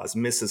Santa Claus,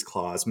 Mrs.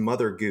 Claus,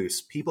 Mother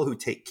Goose, people who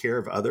take care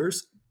of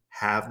others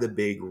have the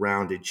big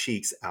rounded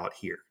cheeks out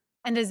here.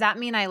 And does that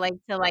mean I like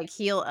to like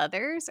heal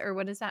others, or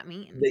what does that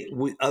mean?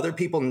 Other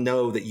people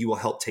know that you will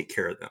help take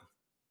care of them.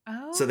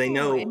 So they Oh,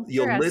 know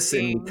you'll listen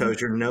interesting. because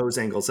your nose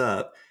angles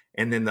up.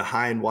 And then the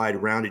high and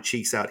wide rounded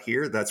cheeks out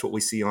here, that's what we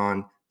see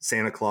on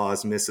Santa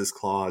Claus, Mrs.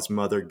 Claus,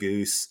 Mother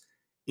Goose.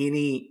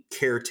 Any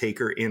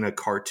caretaker in a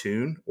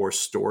cartoon or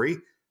story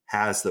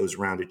has those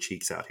rounded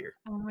cheeks out here.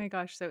 Oh my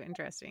gosh, so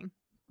interesting.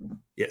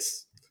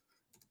 Yes.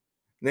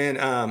 Then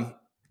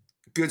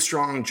good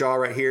strong jaw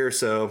right here,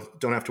 so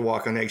don't have to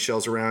walk on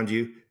eggshells around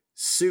you.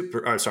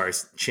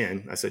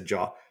 Chin. I said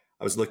jaw.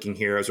 I was looking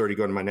here. I was already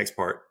going to my next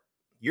part.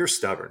 You're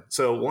stubborn.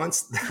 So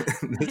once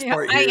this Yeah,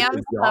 part I here is am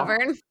the jaw.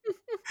 stubborn.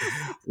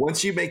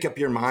 Once you make up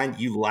your mind,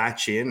 you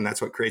latch in, and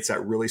that's what creates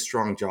that really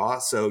strong jaw.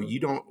 So you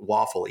don't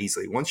waffle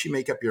easily. Once you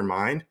make up your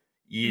mind,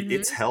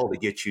 it's hell to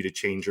get you to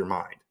change your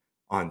mind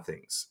on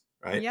things,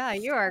 right? Yeah,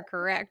 you are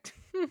correct.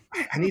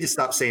 I need to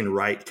stop saying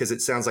right because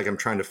it sounds like I'm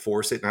trying to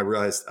force it. And I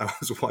realized I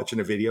was watching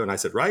a video and I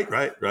said, right.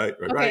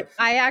 Okay,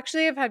 I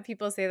actually have had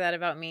people say that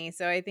about me,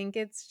 so I think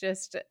it's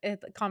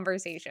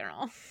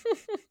conversational.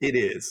 It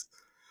is.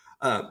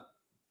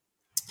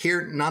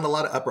 Here, not a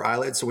lot of upper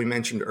eyelids. So we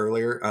mentioned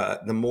earlier,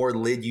 the more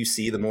lid you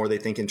see, the more they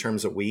think in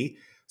terms of we.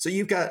 So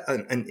you've got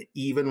an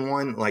even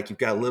one, like you've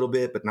got a little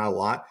bit, but not a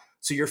lot.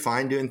 So you're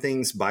fine doing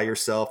things by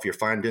yourself. You're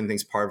fine doing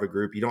things part of a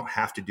group. You don't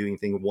have to do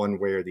anything one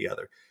way or the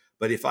other.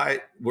 But if I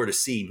were to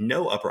see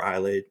no upper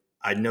eyelid,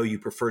 I know you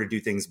prefer to do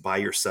things by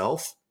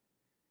yourself.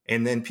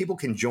 And then people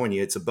can join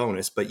you. It's a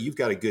bonus, but you've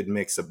got a good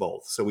mix of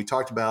both. So we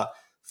talked about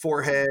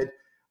forehead.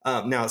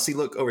 Now, see,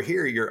 look over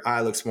here, your eye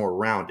looks more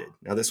rounded.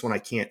 Now, this one I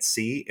can't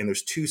see, and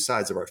there's two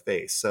sides of our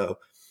face. So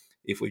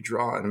if we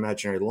draw an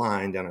imaginary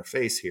line down our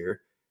face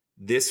here,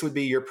 this would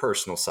be your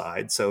personal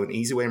side. So an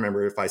easy way to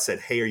remember, if I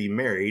said, hey, are you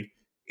married?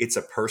 It's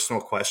a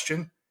personal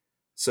question.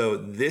 So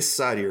this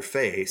side of your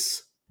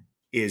face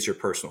is your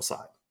personal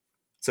side.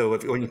 So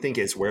when you think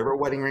it's wherever a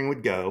wedding ring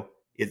would go,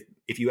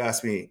 if you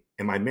ask me,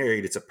 am I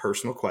married? It's a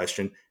personal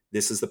question.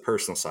 This is the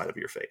personal side of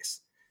your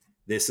face.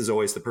 This is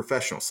always the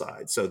professional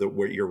side. So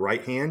where your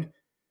right hand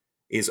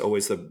is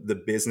always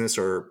the business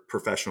or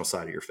professional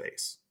side of your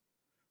face.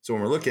 So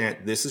when we're looking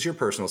at, this is your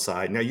personal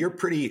side. Now you're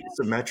pretty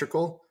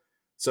symmetrical.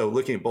 So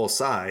looking at both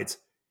sides,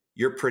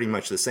 you're pretty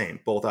much the same.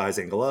 Both eyes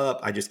angle up.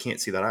 I just can't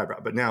see that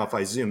eyebrow. But now if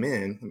I zoom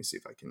in, let me see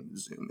if I can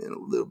zoom in a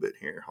little bit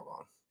here.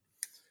 Hold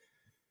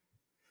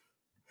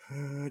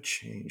on.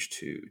 Change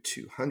to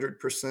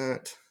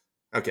 200%.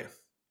 Okay.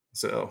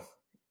 So.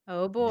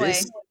 Oh boy.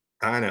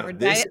 I know.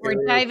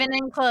 We're diving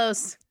in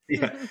close.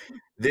 Yeah.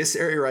 This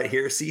area right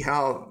here, see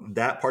how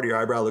that part of your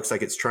eyebrow looks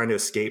like it's trying to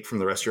escape from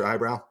the rest of your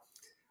eyebrow?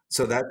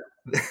 So that's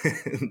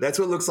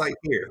what it looks like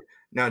here.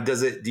 Now,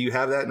 do you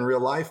have that in real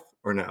life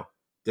or no?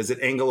 Does it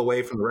angle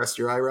away from the rest of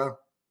your eyebrow?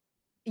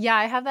 Yeah,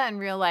 I have that in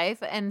real life.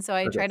 And so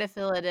I Okay. try to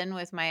fill it in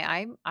with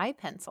my eye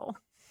pencil.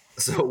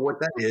 So what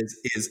that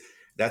is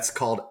that's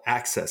called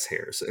access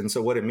hairs. And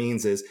so what it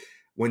means is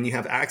when you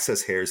have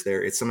access hairs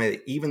there, it's somebody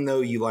that even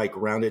though you like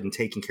rounded and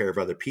taking care of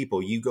other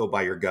people, you go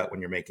by your gut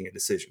when you're making a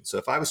decision. So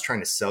if I was trying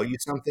to sell you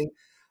something,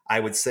 I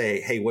would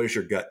say, hey, what does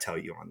your gut tell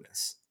you on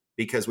this?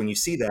 because when you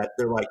see that,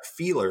 they're like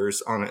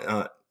feelers on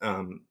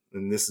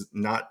and this is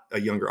not a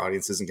younger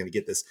audience isn't going to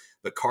get this,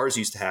 but cars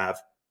used to have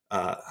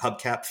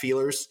hubcap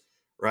feelers,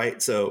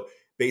 right? So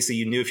basically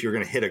you knew if you were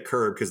going to hit a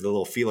curb because the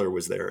little feeler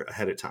was there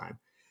ahead of time.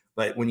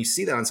 But when you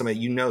see that on somebody,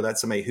 you know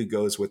that's somebody who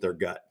goes with their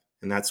gut.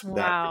 And that's that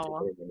Wow.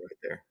 particular one right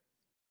there.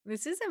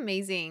 This is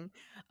amazing.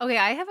 Okay,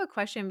 I have a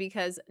question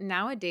because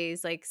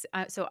nowadays, like,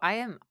 so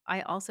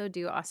I also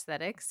do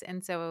aesthetics,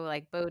 and so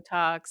like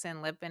Botox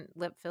and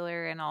lip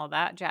filler and all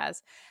that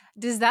jazz.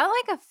 Does that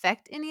like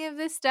affect any of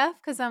this stuff?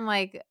 Because I'm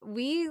like,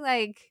 we're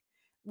like,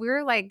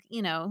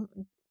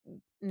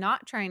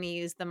 not trying to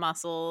use the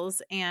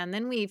muscles, and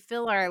then we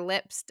fill our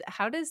lips.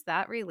 How does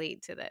that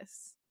relate to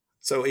this?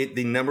 So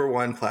the number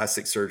one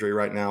plastic surgery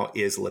right now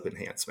is lip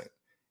enhancement.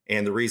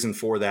 And the reason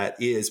for that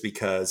is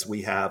because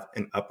we have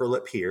an upper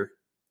lip here,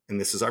 and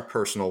this is our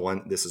personal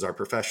one. This is our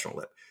professional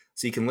lip.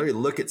 So you can literally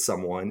look at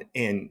someone,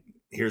 and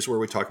here's where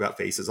we talk about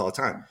faces all the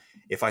time.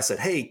 If I said,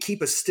 hey,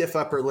 keep a stiff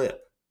upper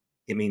lip,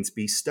 it means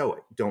be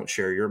stoic. Don't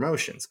share your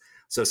emotions.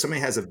 So if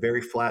somebody has a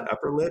very flat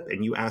upper lip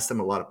and you ask them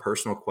a lot of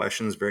personal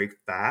questions very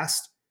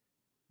fast,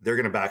 they're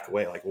going to back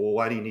away like, well,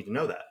 why do you need to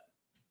know that?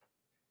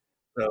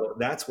 So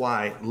that's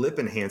why lip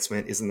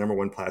enhancement is the number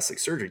one plastic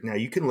surgery. Now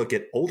you can look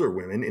at older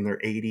women in their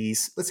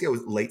 80s, let's go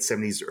late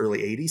 70s, early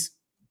 80s.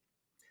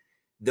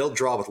 They'll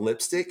draw with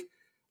lipstick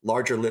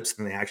larger lips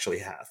than they actually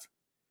have.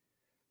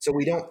 So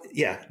we don't,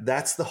 yeah,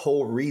 that's the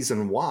whole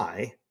reason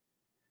why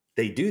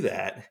they do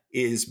that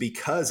is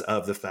because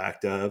of the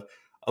fact of,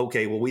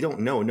 okay, well, we don't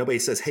know. Nobody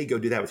says, hey, go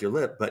do that with your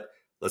lip. But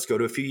let's go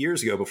to a few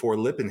years ago before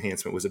lip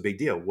enhancement was a big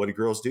deal. What do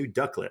girls do?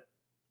 Duck lip,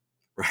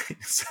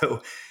 right?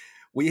 So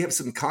we have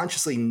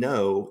subconsciously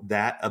know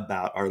that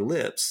about our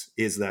lips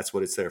is that's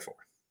what it's there for.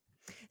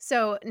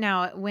 So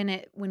now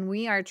when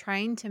we are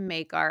trying to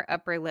make our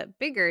upper lip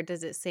bigger,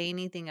 does it say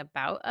anything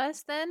about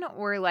us then?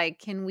 Or like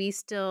can we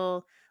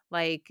still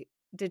like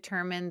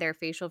determine their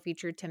facial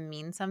feature to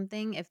mean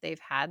something if they've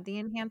had the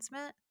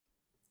enhancement?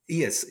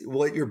 Yes,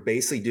 what you're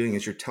basically doing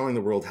is you're telling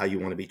the world how you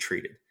want to be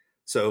treated.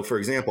 So, for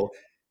example,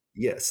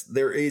 yes,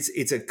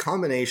 it's a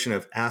combination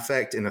of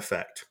affect and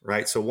effect,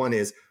 right? So, one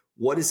is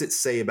what does it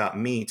say about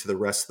me to the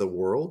rest of the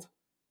world?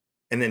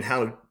 And then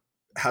how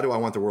do I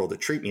want the world to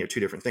treat me are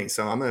two different things.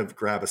 So, I'm going to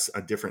grab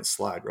a different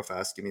slide real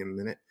fast. Give me a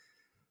minute.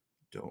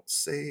 Don't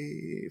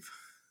save.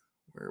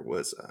 Where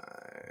was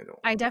I? Don't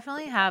I want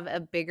definitely have a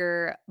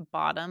bigger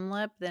bottom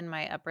lip than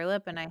my upper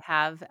lip, and I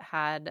have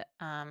had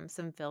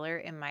some filler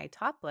in my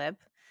top lip.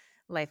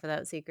 Life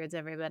without secrets,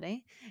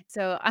 everybody.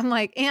 So I'm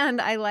like, and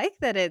I like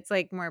that it's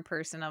like more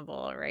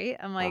personable, right?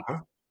 I'm like,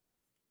 uh-huh.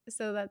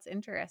 so that's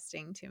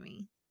interesting to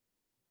me.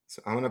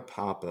 So I'm gonna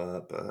pop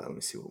up. Let me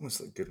see. What was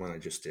the good one I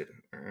just did?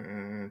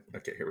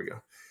 Okay, here we go.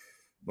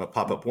 I'm gonna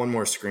pop up one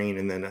more screen,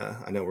 and then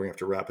I know we're gonna have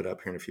to wrap it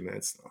up here in a few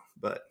minutes, though,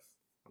 but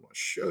I'm gonna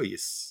show you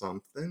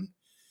something.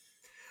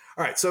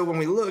 All right. So when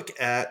we look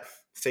at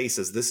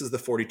faces, this is the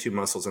 42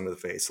 muscles under the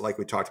face. Like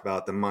we talked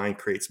about, the mind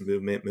creates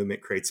movement,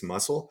 movement creates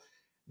muscle.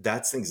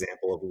 That's an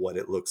example of what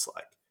it looks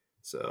like.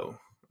 So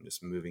I'm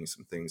just moving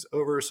some things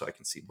over so I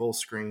can see both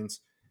screens.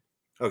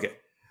 Okay.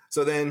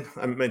 So then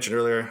I mentioned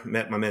earlier,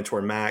 met my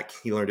mentor, Mac.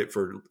 He learned it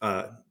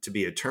to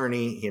be an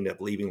attorney. He ended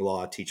up leaving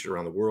law, teaching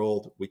around the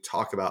world. We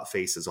talk about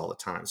faces all the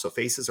time. So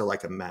faces are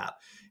like a map,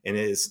 and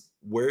it is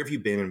where have you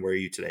been and where are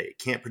you today? It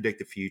can't predict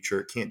the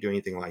future. It can't do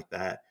anything like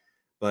that.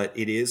 But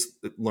it is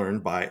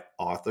learned by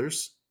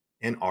authors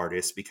and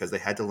artists because they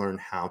had to learn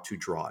how to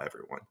draw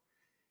everyone.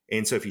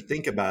 And so if you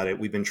think about it,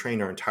 we've been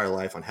trained our entire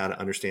life on how to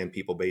understand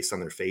people based on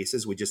their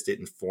faces. We just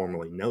didn't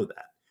formally know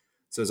that.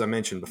 So as I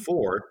mentioned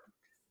before,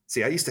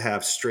 see, I used to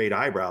have straight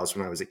eyebrows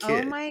when I was a Oh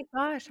kid. my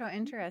gosh, how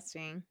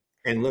interesting.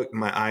 And look,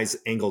 my eyes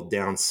angled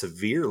down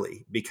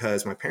severely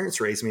because my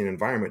parents raised me in an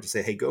environment to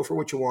say, hey, go for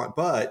what you want.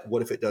 But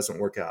what if it doesn't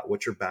work out?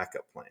 What's your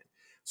backup plan?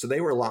 So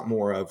they were a lot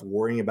more of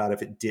worrying about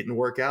if it didn't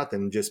work out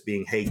than just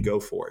being, hey, go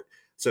for it.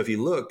 So if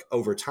you look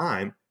over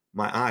time,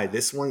 my eye,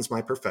 this one's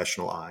my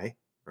professional eye,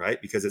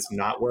 right? Because it's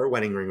not where a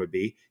wedding ring would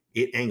be.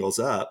 It angles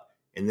up,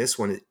 and this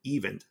one is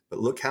evened. But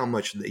look how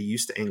much they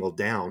used to angle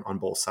down on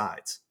both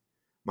sides.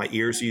 My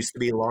ears used to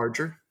be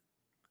larger.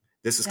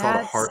 This is called a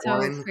That's heart so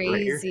line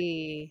right here.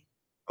 crazy.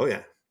 Oh,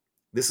 yeah.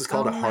 This is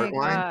called Oh a my heart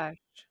line. gosh.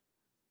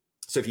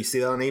 So if you see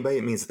that on anybody,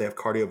 it means that they have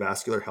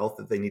cardiovascular health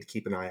that they need to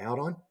keep an eye out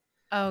on.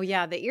 Oh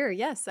yeah, the ear.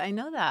 Yes, I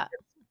know that.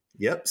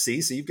 Yep.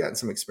 See, so you've gotten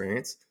some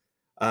experience.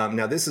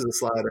 Now, this is a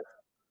slide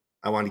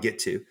I want to get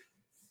to.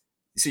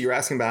 So you're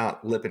asking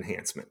about lip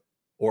enhancement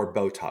or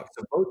Botox.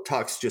 So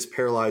Botox just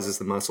paralyzes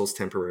the muscles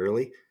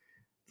temporarily.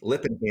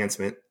 Lip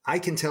enhancement, I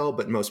can tell,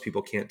 but most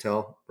people can't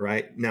tell,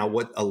 right? Now,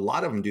 what a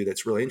lot of them do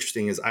that's really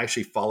interesting is I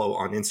actually follow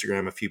on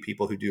Instagram a few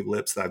people who do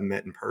lips that I've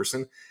met in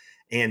person,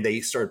 and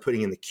they started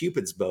putting in the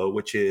Cupid's bow,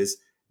 which is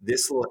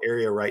this little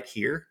area right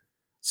here.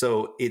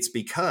 So it's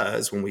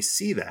because when we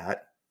see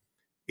that,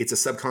 it's a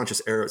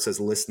subconscious arrow that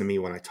says, listen to me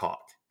when I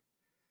talk.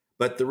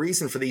 But the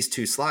reason for these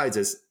two slides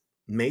is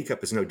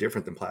makeup is no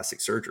different than plastic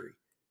surgery.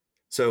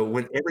 So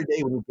when every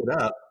day when you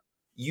get up,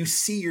 you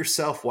see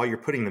yourself while you're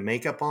putting the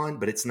makeup on,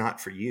 but it's not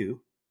for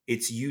you.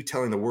 It's you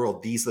telling the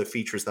world, these are the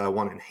features that I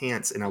want to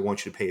enhance and I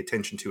want you to pay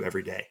attention to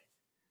every day.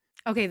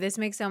 Okay, this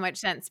makes so much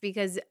sense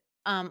because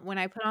when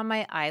I put on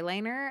my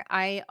eyeliner,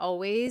 I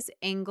always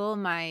angle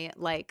my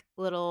like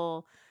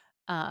little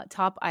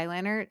top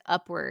eyeliner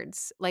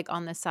upwards, like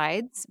on the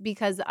sides,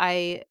 because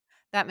I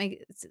that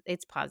makes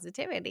it's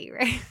positivity,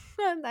 right?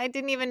 I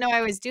didn't even know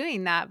I was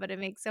doing that, but it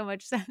makes so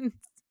much sense.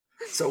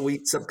 So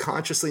we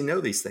subconsciously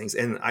know these things.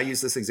 And I use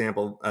this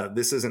example.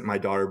 This isn't my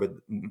daughter, but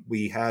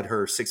we had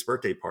her sixth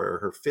birthday party or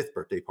her fifth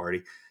birthday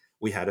party.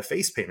 We had a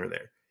face painter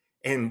there.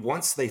 And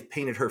once they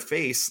painted her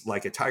face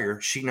like a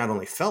tiger, she not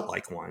only felt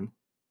like one,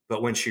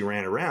 but when she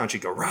ran around,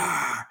 she'd go,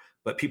 rah.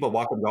 But people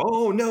walk up and go,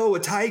 oh no, a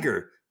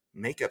tiger.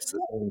 Makeup's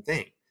the same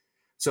thing.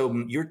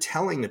 So you're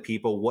telling the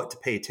people what to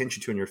pay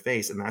attention to in your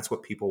face, and that's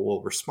what people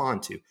will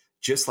respond to,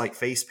 just like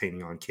face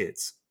painting on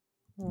kids.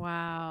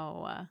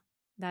 Wow.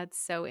 That's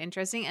so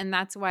interesting. And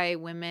that's why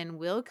women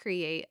will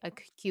create a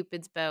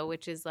Cupid's bow,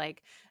 which is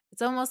like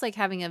it's almost like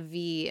having a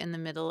V in the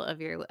middle of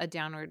your a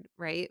downward,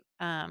 right?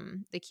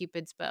 The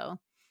Cupid's bow.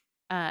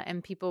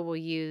 And people will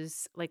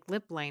use like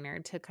lip liner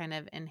to kind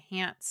of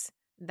enhance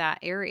that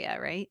area,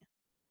 right?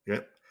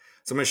 Yep.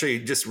 So I'm going to show you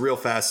just real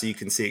fast so you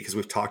can see it because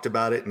we've talked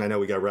about it. And I know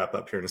we got to wrap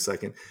up here in a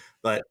second.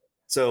 But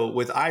so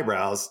with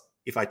eyebrows,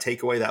 if I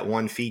take away that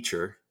one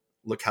feature,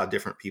 look how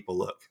different people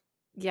look.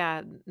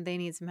 Yeah, they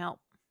need some help.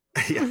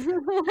 Yeah.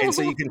 And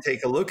so you can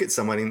take a look at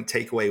someone and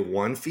take away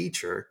one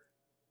feature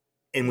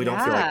and we don't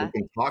feel like we Yeah.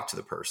 can talk to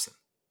the person.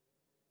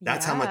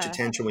 That's how much Yeah.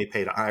 attention we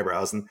pay to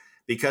eyebrows. And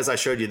because I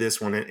showed you this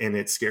one and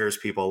it scares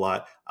people a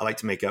lot, I like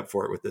to make up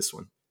for it with this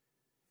one.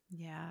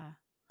 Yeah.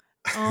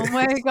 Oh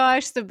my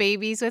gosh, the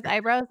babies with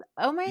eyebrows.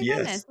 Oh my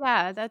goodness. Yes.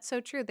 Yeah, that's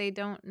so true. They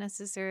don't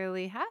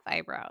necessarily have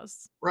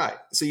eyebrows. Right.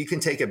 So you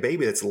can take a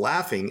baby that's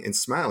laughing and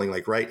smiling,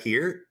 like right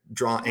here,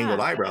 draw angled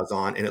Yeah. eyebrows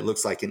on, and it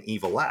looks like an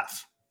evil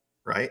laugh.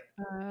 Right.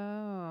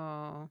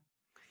 Oh.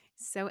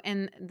 So,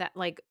 and that,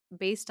 like,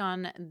 based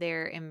on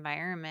their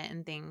environment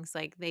and things,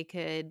 like, they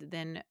could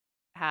then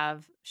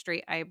have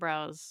straight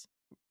eyebrows,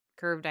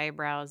 curved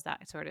eyebrows,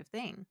 that sort of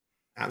thing.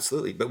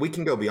 Absolutely. But we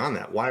can go beyond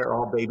that. Why are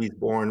all babies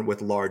born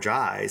with large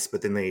eyes,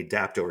 but then they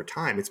adapt over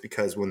time? It's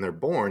because when they're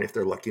born, if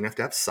they're lucky enough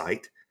to have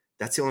sight,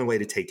 that's the only way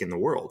to take in the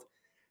world.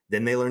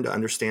 Then they learn to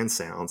understand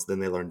sounds. Then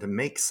they learn to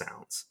make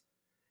sounds.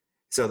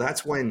 So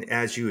that's when,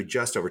 as you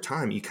adjust over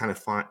time, you kind of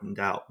find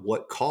out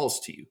what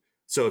calls to you.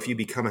 So if you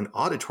become an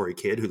auditory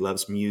kid who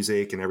loves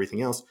music and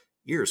everything else,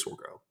 ears will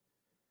grow.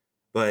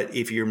 But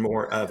if you're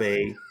more of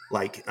a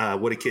like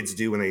what do kids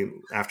do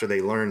when after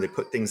they learn, they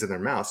put things in their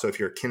mouth. So if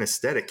you're a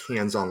kinesthetic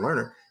hands-on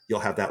learner, you'll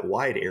have that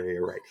wide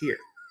area right here.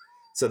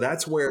 So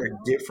that's where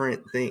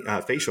different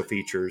facial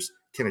features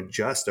can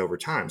adjust over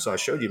time. So I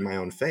showed you my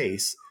own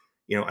face.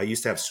 I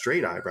used to have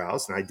straight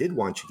eyebrows, and I did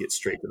want you to get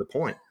straight to the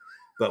point.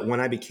 But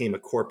when I became a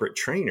corporate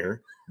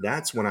trainer,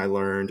 that's when I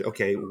learned,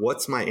 okay,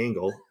 what's my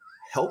angle?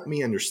 Help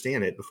me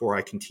understand it before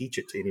I can teach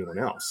it to anyone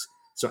else.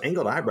 So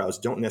angled eyebrows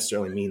don't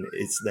necessarily mean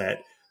it's that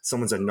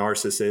someone's a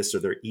narcissist or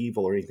they're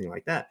evil or anything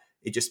like that.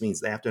 It just means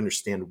they have to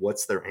understand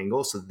what's their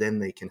angle so then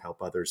they can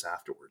help others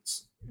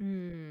afterwards.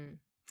 Mm.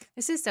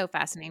 This is so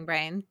fascinating,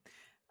 Brian.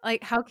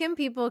 Like, how can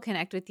people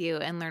connect with you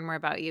and learn more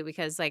about you?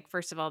 Because, like,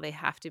 first of all, they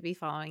have to be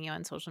following you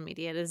on social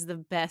media. It is the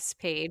best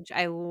page.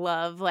 I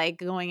love like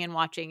going and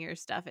watching your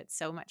stuff. It's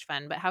so much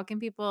fun. But how can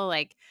people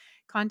like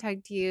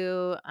contact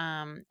you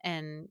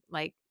and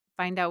like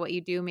find out what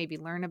you do, maybe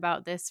learn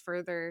about this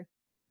further?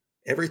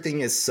 Everything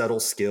is subtle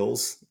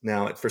skills.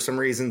 Now, for some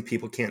reason,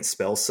 people can't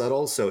spell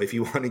subtle. So if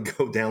you want to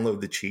go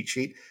download the cheat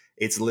sheet,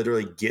 it's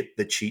literally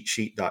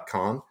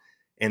getthecheatsheet.com.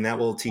 And that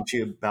will teach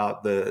you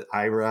about the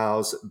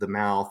eyebrows, the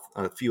mouth,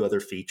 a few other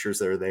features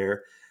that are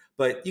there.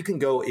 But you can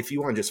go, if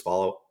you want to just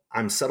follow,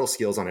 I'm subtle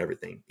skills on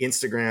everything.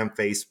 Instagram,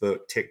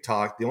 Facebook,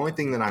 TikTok. The only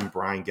thing that I'm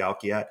Brian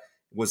Galke at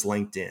was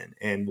LinkedIn.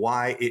 And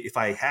why, if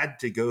I had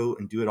to go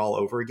and do it all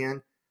over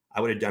again,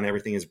 I would have done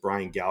everything as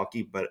Brian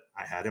Galke, but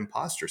I had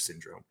imposter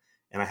syndrome.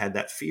 And I had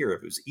that fear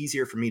of it was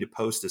easier for me to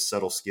post as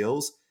subtle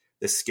skills.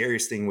 The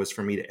scariest thing was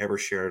for me to ever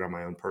share it on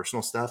my own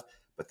personal stuff.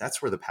 But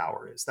that's where the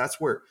power is.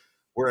 That's where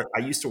I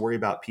used to worry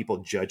about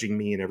people judging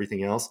me and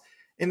everything else.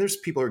 And there's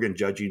people who are going to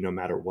judge you no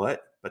matter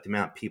what. But the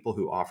amount of people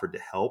who offered to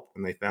help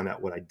when they found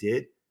out what I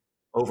did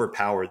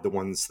overpowered the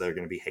ones that are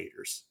going to be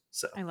haters.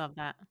 So I love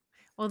that.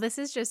 Well, this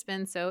has just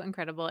been so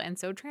incredible and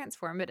so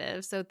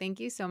transformative. So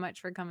thank you so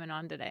much for coming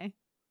on today.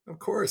 of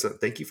course,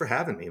 thank you for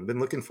having me. I've been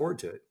looking forward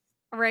to it.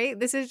 Right?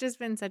 This has just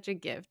been such a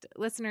gift.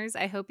 Listeners,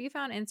 I hope you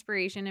found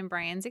inspiration in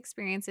Brian's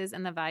experiences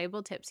and the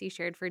valuable tips he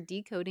shared for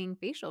decoding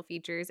facial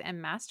features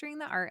and mastering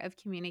the art of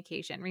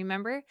communication.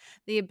 Remember,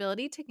 the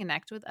ability to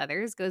connect with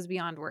others goes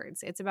beyond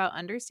words. It's about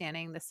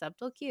understanding the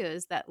subtle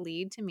cues that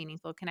lead to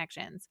meaningful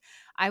connections.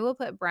 I will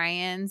put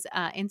Brian's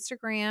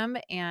Instagram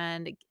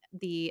and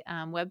the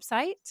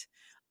website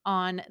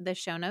on the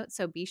show notes,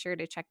 so be sure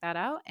to check that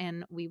out,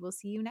 and we will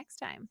see you next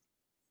time.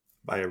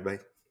 Bye, everybody.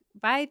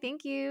 Bye.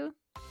 Thank you.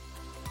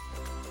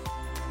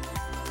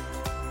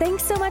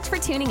 Thanks so much for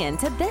tuning in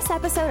to this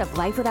episode of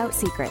Life Without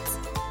Secrets.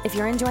 If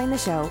you're enjoying the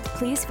show,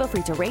 please feel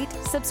free to rate,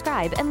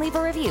 subscribe, and leave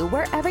a review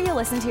wherever you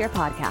listen to your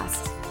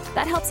podcasts.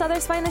 That helps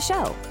others find the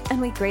show,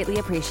 and we greatly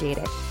appreciate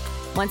it.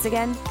 Once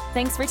again,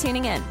 thanks for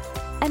tuning in,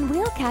 and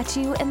we'll catch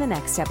you in the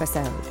next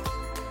episode.